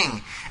their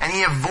king. And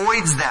he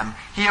avoids them.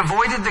 He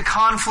avoided the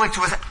conflict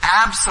with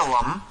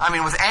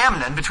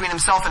Amnon, between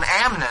himself and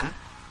Amnon.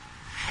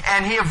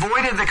 And he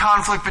avoided the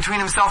conflict between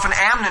himself and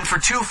Amnon for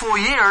 2 full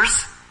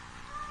years.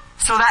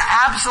 So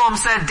that Absalom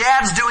said,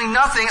 Dad's doing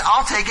nothing,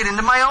 I'll take it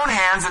into my own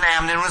hands, and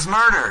Amnon was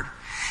murdered.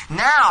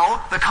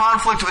 Now, the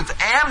conflict with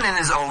Amnon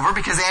is over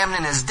because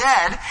Amnon is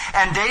dead,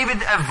 and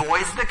David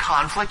avoids the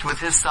conflict with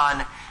his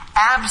son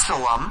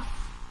Absalom,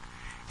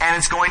 and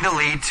it's going to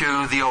lead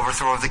to the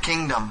overthrow of the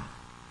kingdom.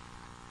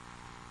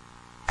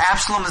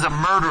 Absalom is a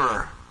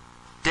murderer.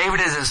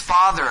 David is his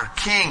father,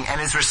 king, and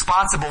is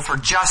responsible for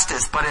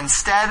justice, but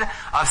instead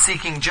of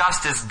seeking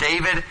justice,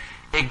 David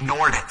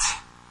ignored it.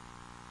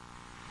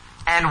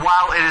 And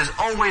while it is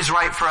always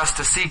right for us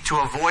to seek to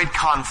avoid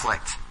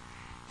conflict,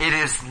 it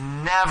is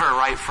never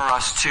right for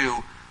us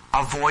to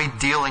avoid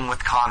dealing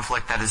with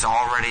conflict that is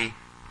already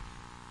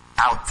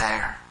out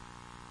there.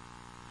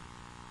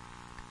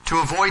 To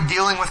avoid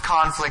dealing with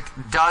conflict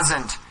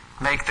doesn't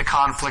make the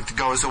conflict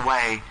goes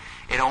away.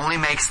 It only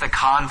makes the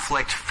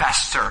conflict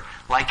fester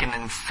like an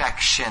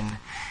infection.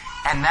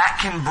 And that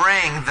can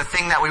bring the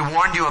thing that we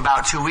warned you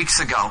about 2 weeks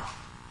ago.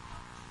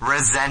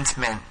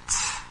 Resentment.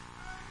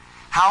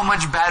 How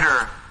much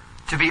better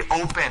to be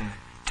open,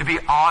 to be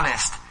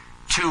honest,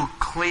 to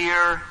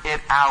clear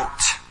it out.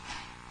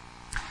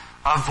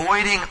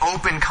 Avoiding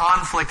open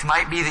conflict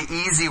might be the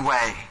easy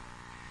way,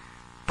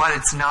 but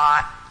it's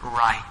not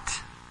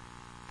right.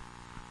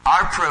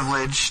 Our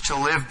privilege to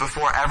live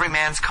before every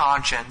man's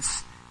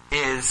conscience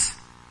is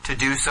to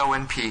do so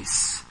in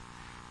peace.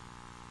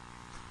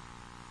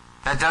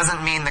 That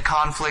doesn't mean the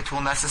conflict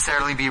will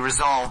necessarily be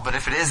resolved, but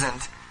if it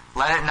isn't,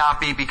 let it not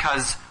be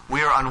because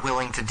we are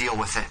unwilling to deal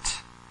with it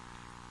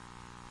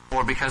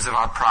or because of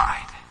our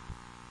pride.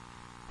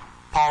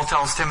 Paul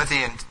tells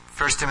Timothy in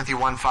 1 Timothy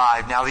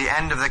 1:5, "Now the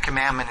end of the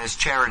commandment is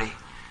charity,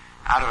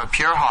 out of a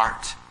pure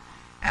heart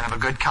and of a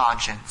good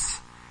conscience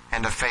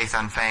and of faith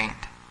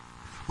unfeigned."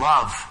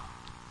 Love.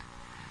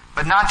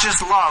 But not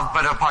just love,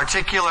 but a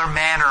particular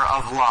manner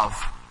of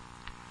love.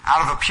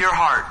 Out of a pure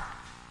heart,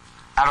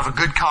 out of a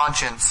good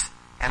conscience,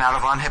 and out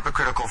of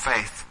unhypocritical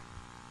faith.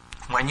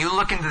 When you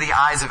look into the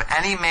eyes of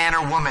any man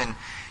or woman,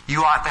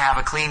 you ought to have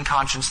a clean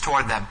conscience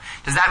toward them.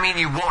 Does that mean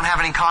you won't have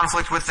any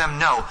conflict with them?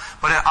 No.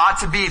 But it ought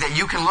to be that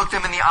you can look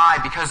them in the eye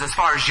because as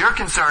far as you're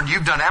concerned,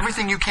 you've done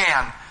everything you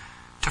can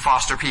to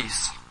foster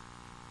peace.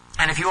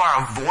 And if you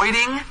are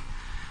avoiding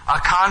a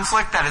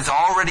conflict that is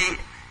already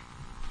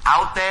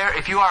out there,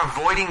 if you are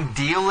avoiding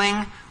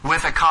dealing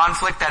with a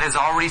conflict that has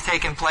already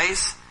taken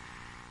place,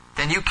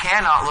 then you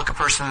cannot look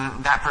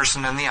that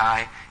person in the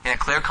eye in a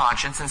clear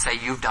conscience and say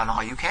you've done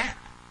all you can.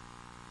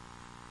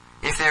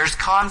 If there's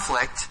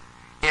conflict,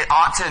 it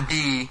ought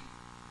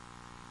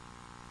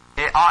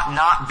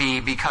not be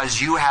because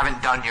you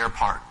haven't done your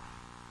part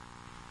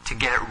to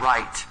get it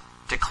right,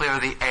 to clear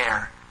the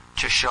air,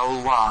 to show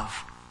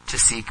love, to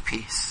seek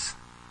peace.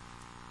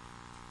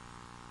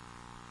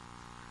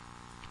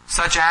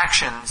 Such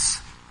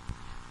actions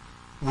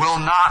will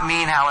not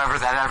mean, however,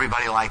 that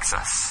everybody likes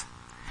us.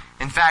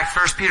 In fact,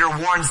 1 Peter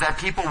warns that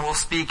people will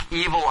speak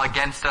evil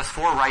against us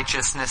for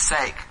righteousness'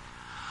 sake.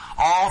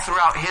 All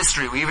throughout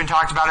history, we even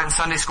talked about it in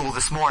Sunday school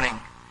this morning,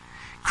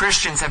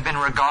 Christians have been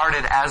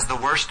regarded as the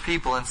worst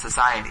people in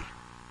society.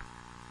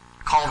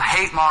 Called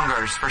hate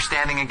mongers for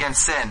standing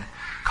against sin.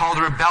 Called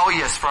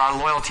rebellious for our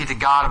loyalty to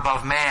God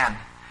above man.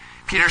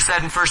 Peter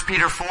said in 1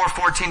 Peter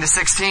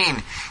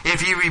 4:14-16,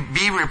 "If ye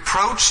be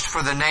reproached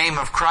for the name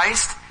of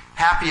Christ,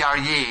 happy are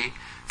ye,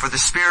 for the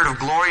Spirit of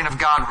glory and of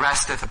God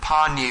resteth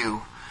upon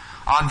you.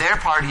 On their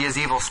part he is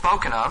evil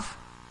spoken of,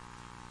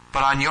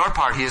 but on your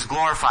part he is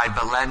glorified.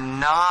 But let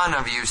none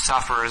of you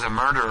suffer as a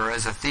murderer,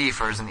 as a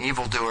thief, or as an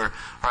evildoer,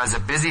 or as a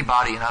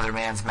busybody in other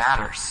man's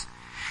matters."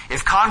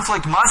 If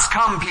conflict must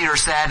come, Peter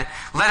said,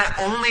 let it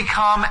only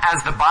come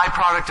as the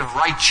byproduct of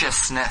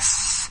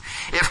righteousness.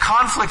 If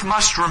conflict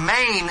must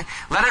remain,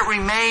 let it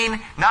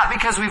remain not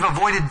because we've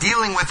avoided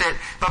dealing with it,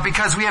 but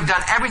because we have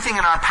done everything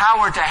in our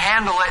power to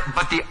handle it,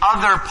 but the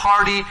other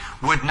party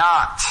would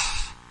not.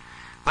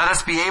 Let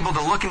us be able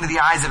to look into the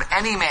eyes of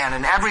any man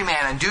and every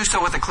man and do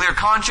so with a clear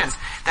conscience,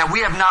 that we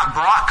have not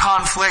brought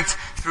conflict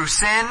through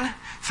sin,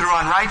 through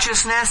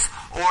unrighteousness,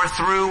 or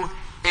through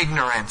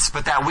ignorance,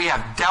 but that we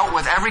have dealt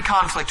with every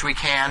conflict we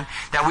can,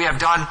 that we have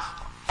done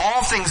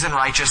all things in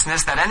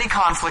righteousness, that any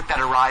conflict that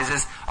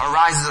arises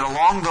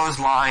along those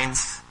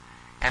lines,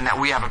 and that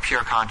we have a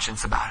pure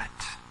conscience about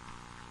it.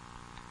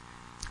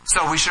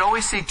 So we should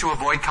always seek to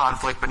avoid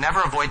conflict, but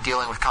never avoid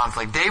dealing with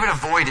conflict. David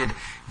avoided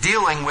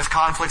dealing with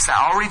conflicts that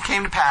already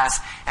came to pass,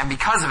 and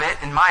because of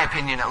it, in my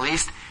opinion at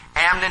least,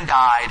 Amnon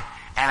died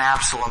and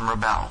Absalom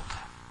rebelled.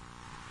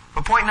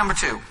 But point number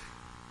 2,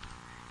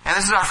 and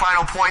this is our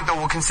final point, though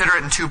we'll consider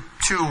it in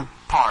two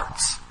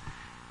parts.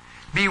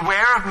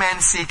 Beware of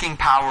men seeking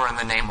power in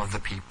the name of the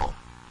people.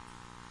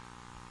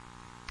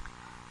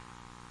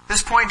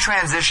 This point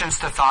transitions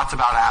to thoughts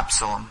about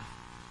Absalom.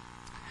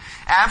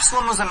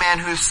 Absalom was a man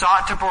who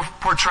sought to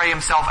portray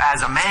himself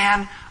as a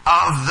man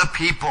of the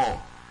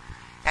people.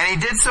 And he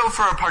did so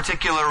for a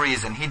particular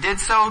reason. He did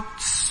so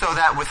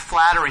that with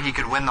flattery he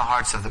could win the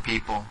hearts of the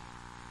people.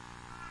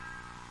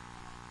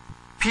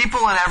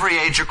 People in every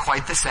age are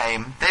quite the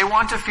same. They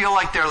want to feel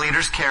like their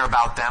leaders care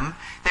about them.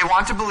 They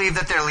want to believe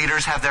that their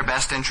leaders have their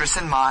best interests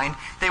in mind.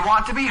 They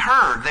want to be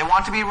heard. They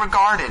want to be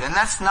regarded. And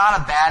that's not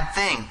a bad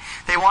thing.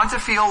 They want to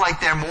feel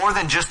like they're more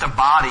than just a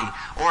body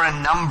or a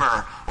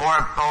number or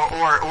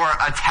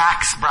a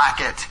tax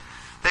bracket.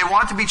 They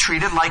want to be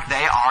treated like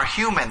they are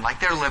human,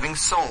 like they're living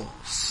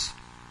souls.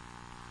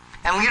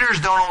 And leaders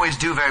don't always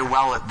do very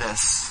well at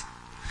this.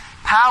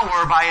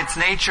 Power, by its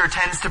nature,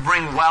 tends to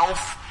bring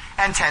wealth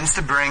and tends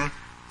to bring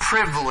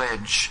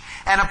privilege.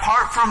 And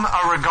apart from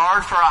a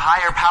regard for a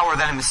higher power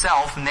than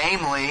himself,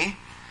 namely,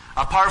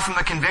 apart from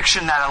the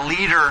conviction that a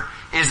leader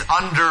is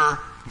under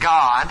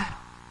God,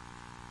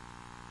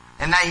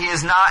 and that he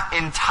is not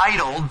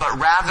entitled, but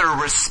rather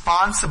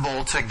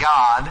responsible to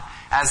God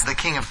as the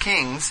King of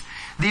Kings,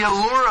 the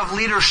allure of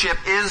leadership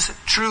is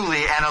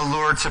truly an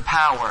allure to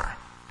power.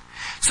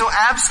 So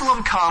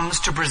Absalom comes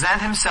to present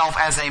himself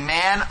as a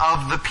man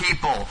of the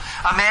people,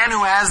 a man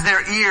who has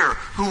their ear,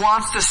 who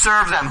wants to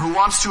serve them, who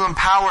wants to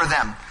empower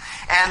them.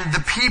 And the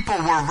people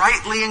were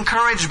rightly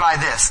encouraged by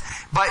this,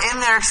 but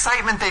in their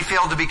excitement they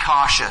failed to be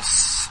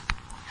cautious.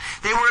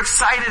 They were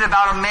excited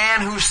about a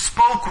man who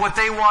spoke what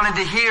they wanted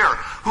to hear,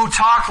 who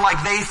talked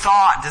like they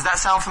thought. Does that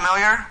sound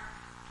familiar?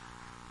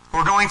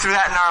 We're going through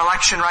that in our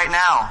election right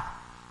now.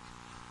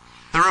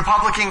 The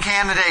Republican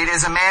candidate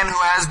is a man who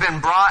has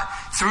been brought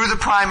through the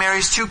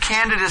primaries to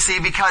candidacy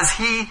because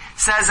he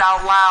says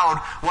out loud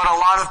what a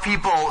lot of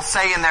people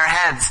say in their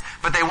heads,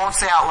 but they won't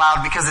say out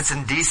loud because it's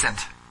indecent.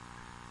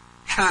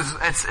 Because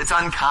it's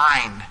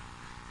unkind.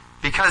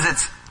 Because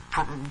it's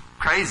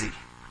crazy.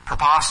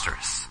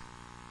 Preposterous.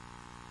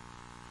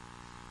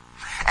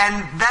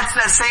 And that's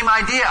that same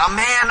idea. A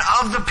man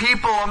of the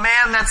people, a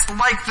man that's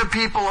like the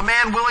people, a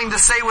man willing to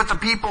say what the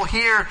people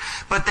hear,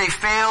 but they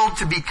failed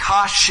to be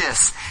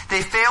cautious.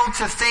 They failed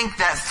to think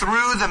that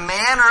through the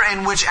manner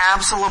in which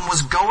Absalom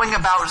was going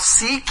about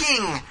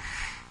seeking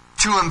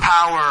to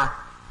empower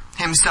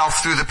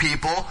himself through the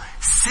people,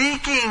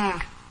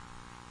 seeking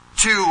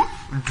to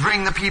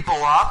bring the people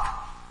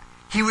up,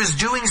 he was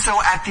doing so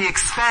at the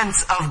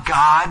expense of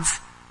God's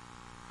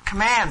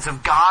commands,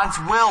 of God's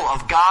will,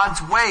 of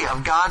God's way,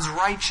 of God's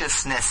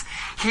righteousness.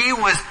 He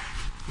was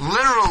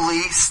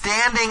literally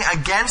standing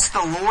against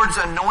the Lord's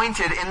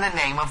anointed in the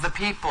name of the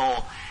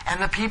people. And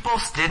the people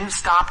didn't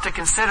stop to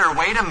consider,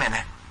 wait a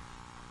minute.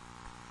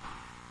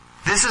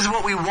 This is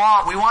what we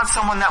want. We want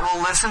someone that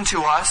will listen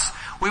to us.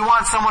 We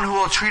want someone who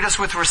will treat us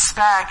with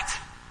respect.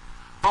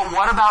 But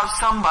what about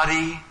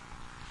somebody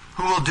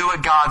who will do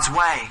it God's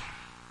way?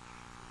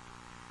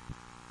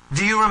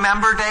 Do you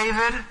remember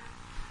David?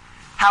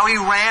 How he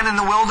ran in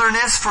the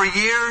wilderness for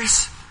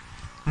years,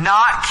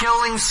 not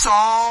killing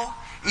Saul,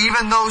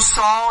 even though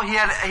Saul, he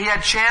had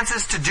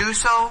chances to do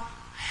so.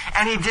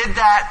 And he did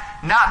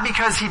that not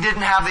because he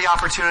didn't have the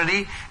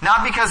opportunity,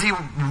 not because he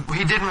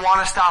didn't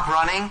want to stop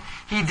running.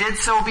 He did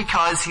so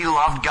because he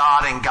loved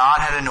God and God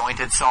had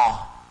anointed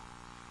Saul.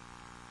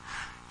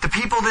 The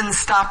people didn't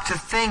stop to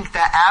think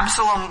that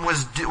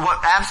what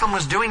Absalom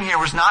was doing here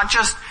was not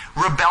just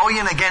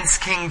rebellion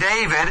against King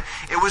David,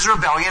 it was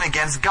rebellion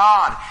against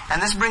God.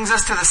 And this brings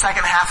us to the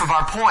second half of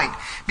our point.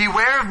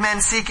 Beware of men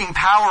seeking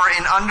power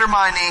in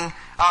undermining,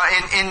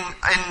 in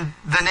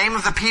the name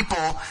of the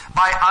people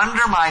by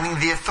undermining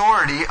the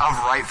authority of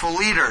rightful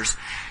leaders.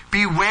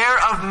 Beware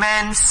of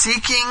men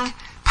seeking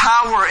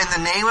power in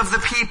the name of the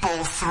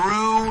people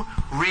through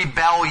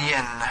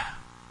rebellion.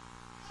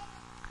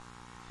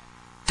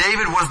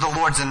 David was the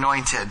Lord's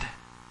anointed.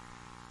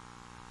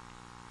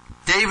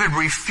 David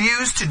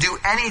refused to do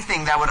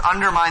anything that would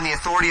undermine the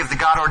authority of the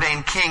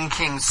God-ordained king,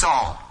 King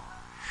Saul.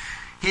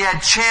 He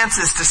had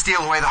chances to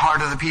steal away the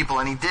heart of the people,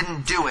 and he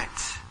didn't do it.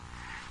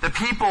 The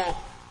people,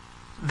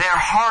 their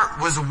heart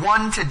was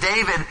won to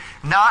David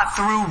not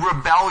through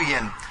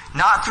rebellion,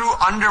 not through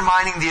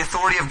undermining the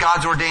authority of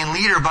God's ordained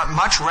leader, but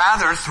much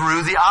rather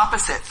through the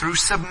opposite, through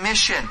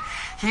submission.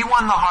 He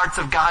won the hearts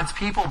of God's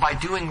people by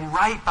doing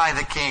right by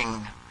the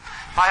king,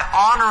 by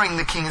honoring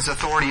the king's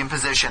authority and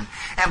position,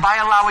 and by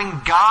allowing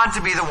God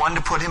to be the one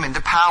to put him into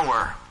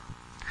power.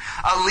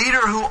 A leader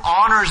who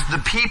honors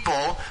the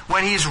people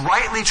when he's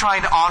rightly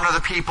trying to honor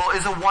the people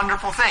is a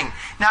wonderful thing.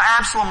 Now,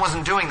 Absalom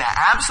wasn't doing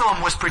that.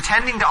 Absalom was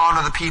pretending to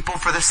honor the people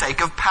for the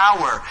sake of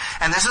power.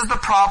 And this is the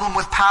problem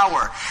with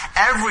power.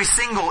 Every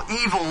single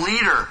evil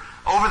leader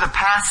over the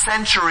past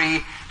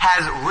century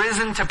has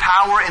risen to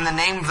power in the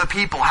name of the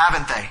people,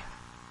 haven't they?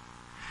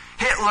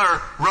 Hitler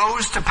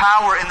rose to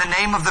power in the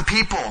name of the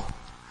people.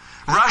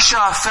 Russia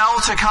fell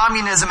to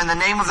communism in the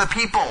name of the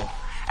people,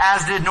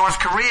 as did North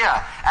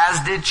Korea, as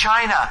did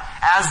China,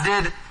 as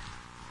did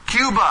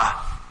Cuba.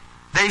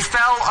 They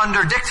fell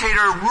under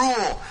dictator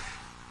rule.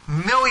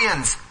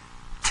 Millions,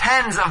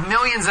 tens of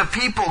millions of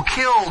people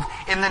killed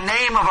in the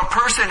name of a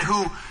person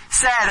who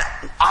said,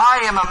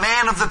 I am a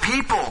man of the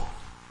people.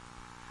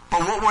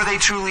 But what were they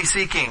truly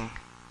seeking?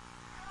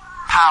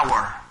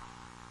 Power.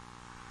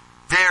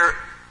 They're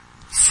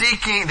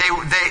seeking,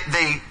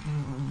 they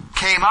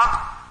came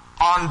up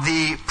on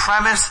the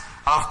premise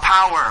of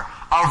power,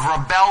 of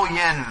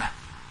rebellion,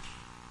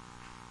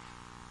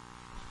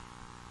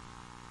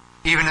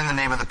 even in the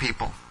name of the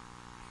people.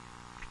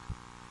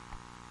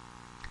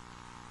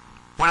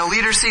 When a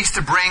leader seeks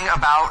to bring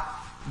about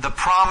the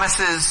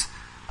promises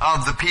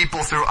of the people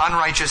through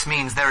unrighteous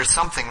means, there is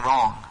something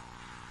wrong.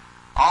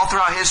 All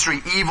throughout history,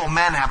 evil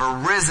men have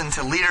arisen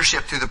to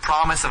leadership through the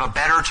promise of a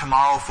better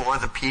tomorrow for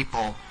the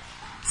people.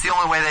 It's the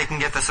only way they can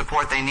get the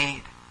support they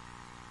need.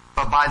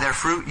 But by their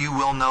fruit you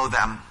will know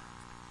them.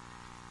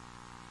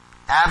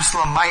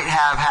 Absalom might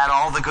have had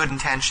all the good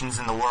intentions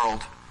in the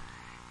world.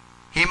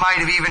 He might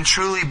have even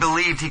truly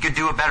believed he could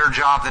do a better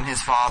job than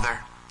his father.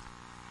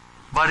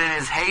 But in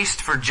his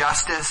haste for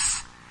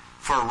justice,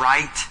 for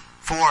right,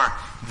 for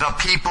the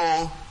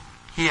people,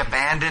 he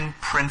abandoned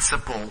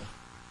principle.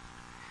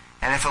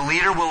 And if a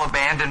leader will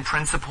abandon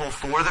principle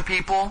for the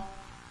people,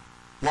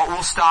 what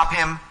will stop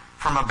him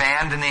from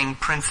abandoning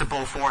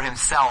principle for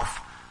himself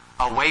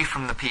away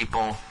from the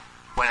people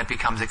when it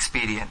becomes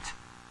expedient?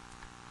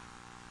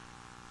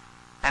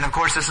 And of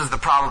course, this is the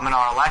problem in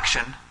our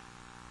election.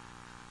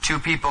 Two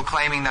people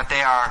claiming that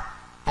they are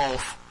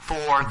both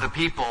for the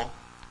people,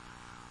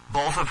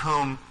 both of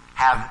whom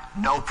have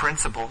no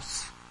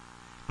principles,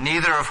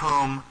 neither of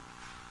whom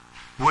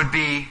would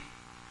be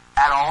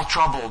at all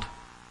troubled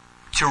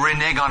to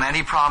renege on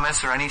any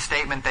promise or any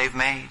statement they've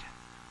made.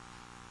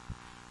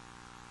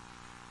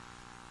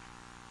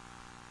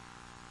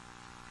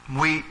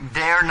 We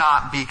dare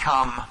not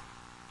become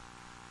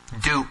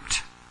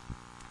duped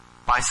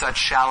by such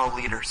shallow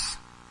leaders.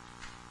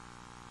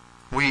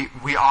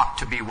 We ought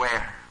to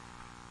beware.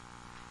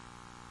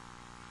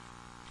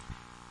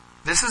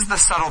 This is the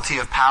subtlety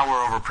of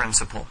power over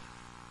principle,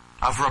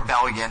 of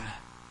rebellion.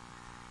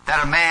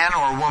 That a man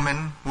or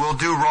woman will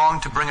do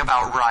wrong to bring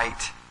about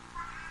right.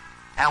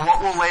 And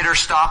what will later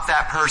stop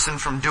that person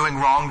from doing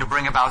wrong to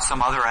bring about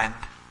some other end?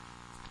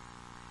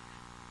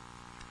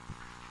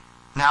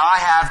 Now I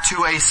have,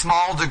 to a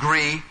small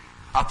degree,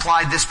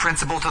 applied this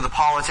principle to the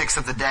politics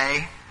of the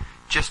day,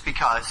 just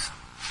because.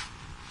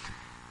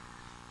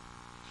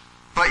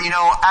 But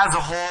as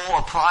a whole,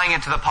 applying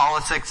it to the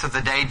politics of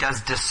the day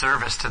does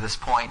disservice to this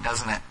point,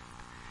 doesn't it?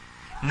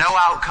 No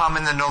outcome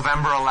in the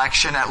November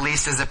election, at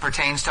least as it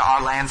pertains to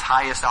our land's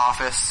highest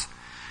office,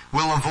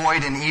 will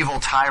avoid an evil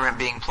tyrant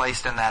being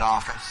placed in that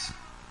office.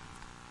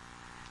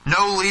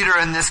 No leader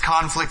in this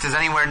conflict is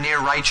anywhere near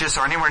righteous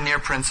or anywhere near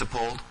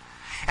principled.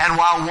 And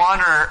while one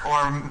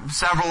or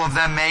several of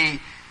them may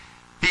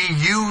be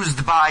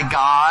used by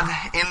God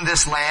in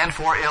this land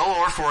for ill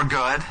or for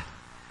good,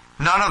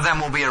 none of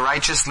them will be a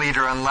righteous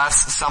leader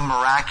unless some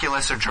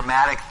miraculous or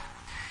dramatic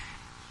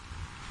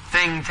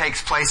thing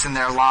takes place in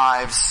their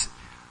lives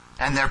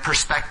and their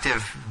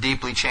perspective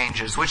deeply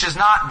changes, which is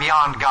not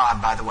beyond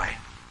God, by the way.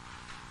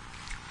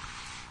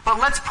 But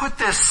let's put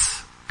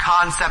this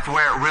concept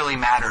where it really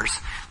matters.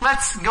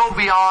 Let's go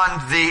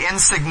beyond the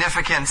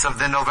insignificance of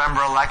the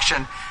November election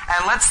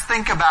and let's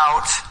think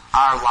about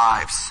our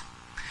lives.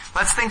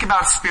 Let's think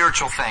about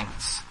spiritual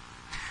things.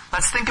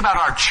 Let's think about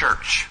our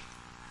church.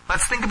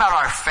 Let's think about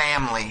our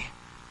family.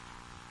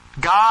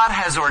 God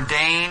has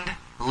ordained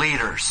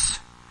leaders.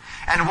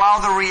 And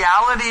while the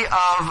reality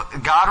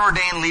of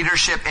God-ordained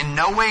leadership in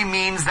no way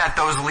means that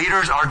those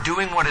leaders are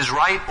doing what is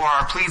right or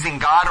are pleasing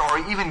God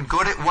or even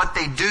good at what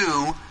they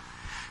do,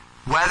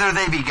 whether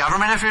they be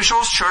government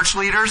officials, church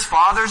leaders,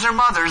 fathers or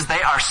mothers,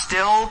 they are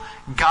still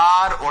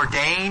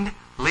God-ordained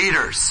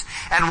leaders.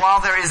 And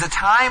while there is a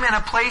time and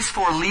a place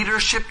for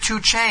leadership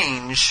to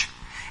change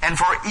and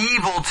for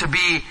evil to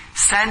be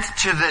sent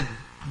to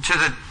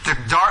the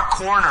dark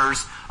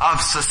corners of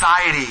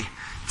society,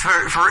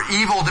 for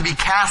evil to be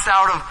cast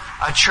out of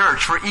a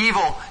church, for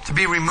evil to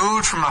be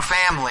removed from a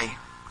family,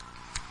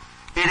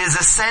 it is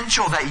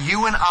essential that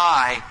you and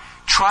I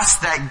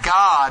trust that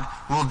God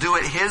will do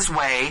it His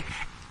way.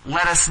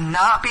 Let us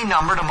not be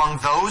numbered among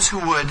those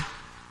who would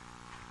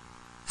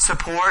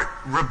support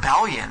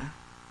rebellion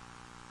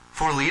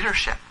for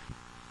leadership.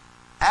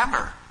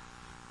 Ever.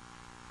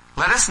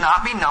 Let us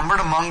not be numbered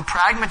among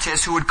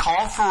pragmatists who would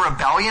call for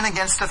rebellion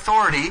against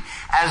authority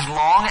as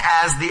long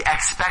as the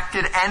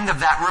expected end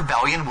of that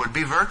rebellion would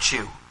be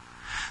virtue.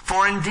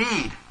 For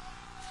indeed,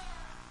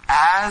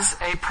 as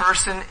a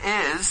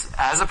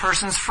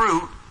person's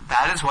fruit,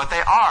 that is what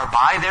they are.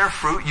 By their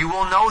fruit you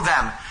will know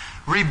them.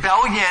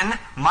 Rebellion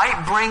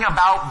might bring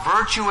about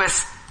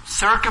virtuous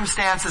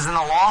circumstances in the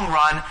long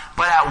run,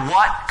 but at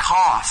what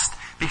cost?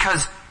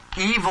 Because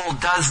evil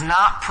does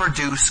not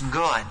produce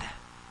good.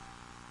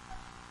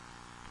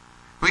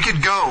 We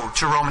could go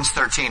to Romans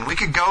 13. We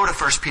could go to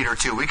 1 Peter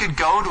 2. We could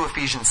go to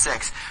Ephesians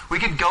 6. We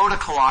could go to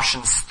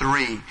Colossians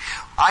 3.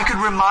 I could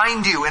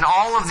remind you in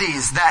all of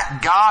these that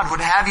God would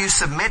have you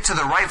submit to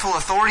the rightful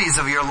authorities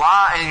of your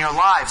in your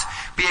lives,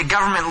 be it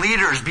government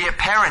leaders, be it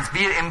parents, be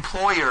it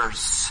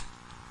employers.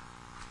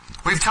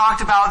 We've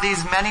talked about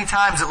these many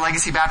times at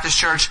Legacy Baptist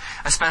Church,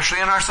 especially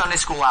in our Sunday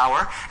school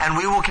hour, and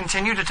we will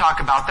continue to talk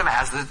about them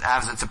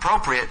as it's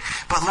appropriate.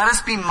 But let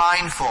us be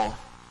mindful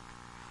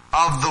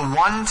of the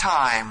one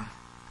time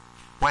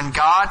when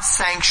God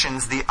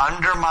sanctions the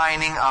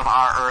undermining of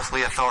our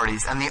earthly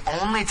authorities, and the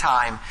only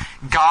time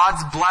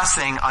God's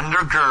blessing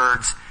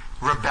undergirds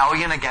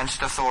rebellion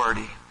against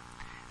authority,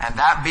 and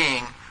that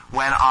being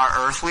when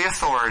our earthly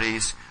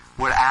authorities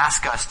would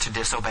ask us to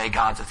disobey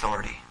God's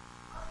authority.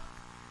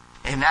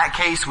 In that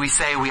case, we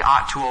say we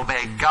ought to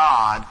obey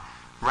God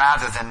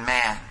rather than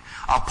man.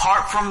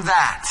 Apart from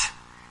that,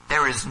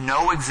 there is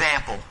no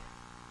example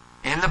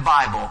in the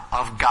Bible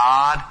of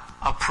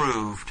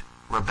God-approved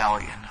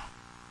rebellion.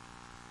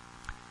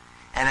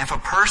 And if a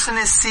person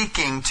is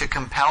seeking to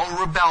compel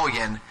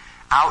rebellion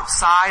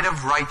outside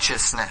of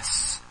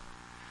righteousness,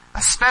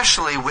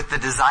 especially with the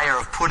desire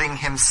of putting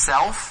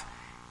himself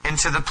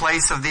into the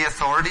place of the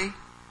authority,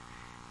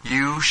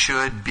 you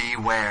should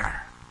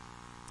beware.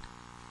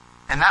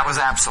 And that was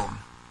Absalom.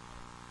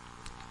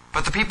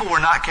 But the people were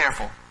not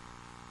careful.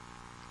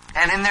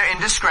 And in their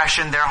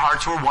indiscretion, their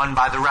hearts were won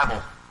by the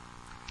rebel.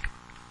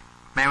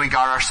 May we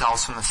guard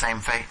ourselves from the same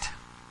fate.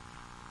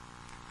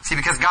 See,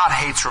 because God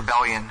hates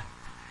rebellion,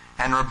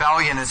 and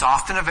rebellion is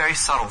often a very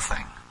subtle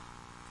thing.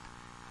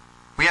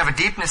 We have a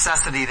deep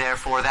necessity,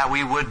 therefore, that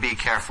we would be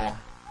careful.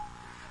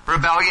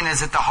 Rebellion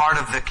is at the heart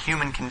of the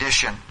human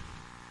condition.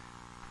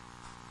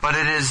 but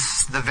it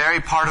is the very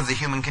part of the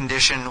human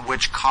condition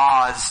which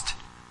caused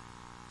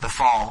the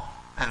fall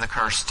and the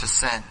curse to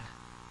sin.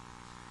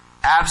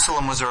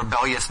 Absalom was a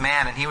rebellious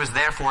man, and he was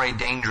therefore a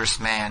dangerous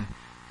man.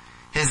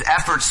 His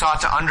efforts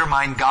sought to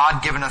undermine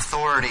God-given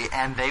authority,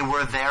 and they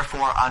were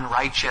therefore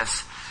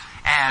unrighteous.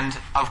 And,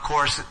 of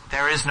course,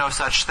 there is no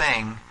such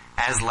thing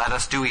as let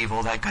us do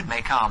evil that good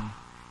may come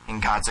in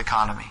God's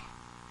economy.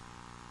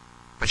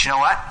 But you know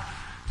what?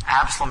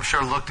 Absalom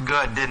sure looked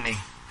good, didn't he?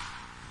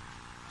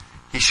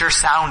 He sure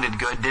sounded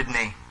good, didn't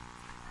he?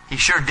 He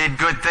sure did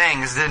good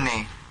things, didn't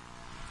he?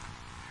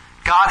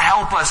 God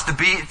help us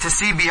to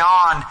see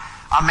beyond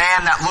a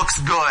man that looks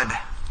good,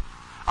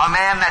 a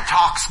man that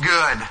talks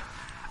good,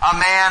 a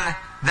man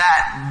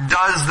that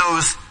does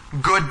those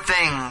good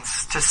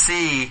things, to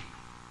see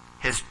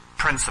his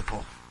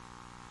principle.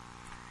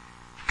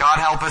 God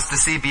help us to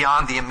see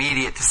beyond the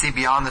immediate, to see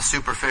beyond the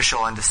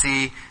superficial, and to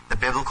see the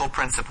biblical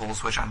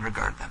principles which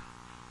undergird them.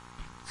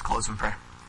 Let's close in prayer.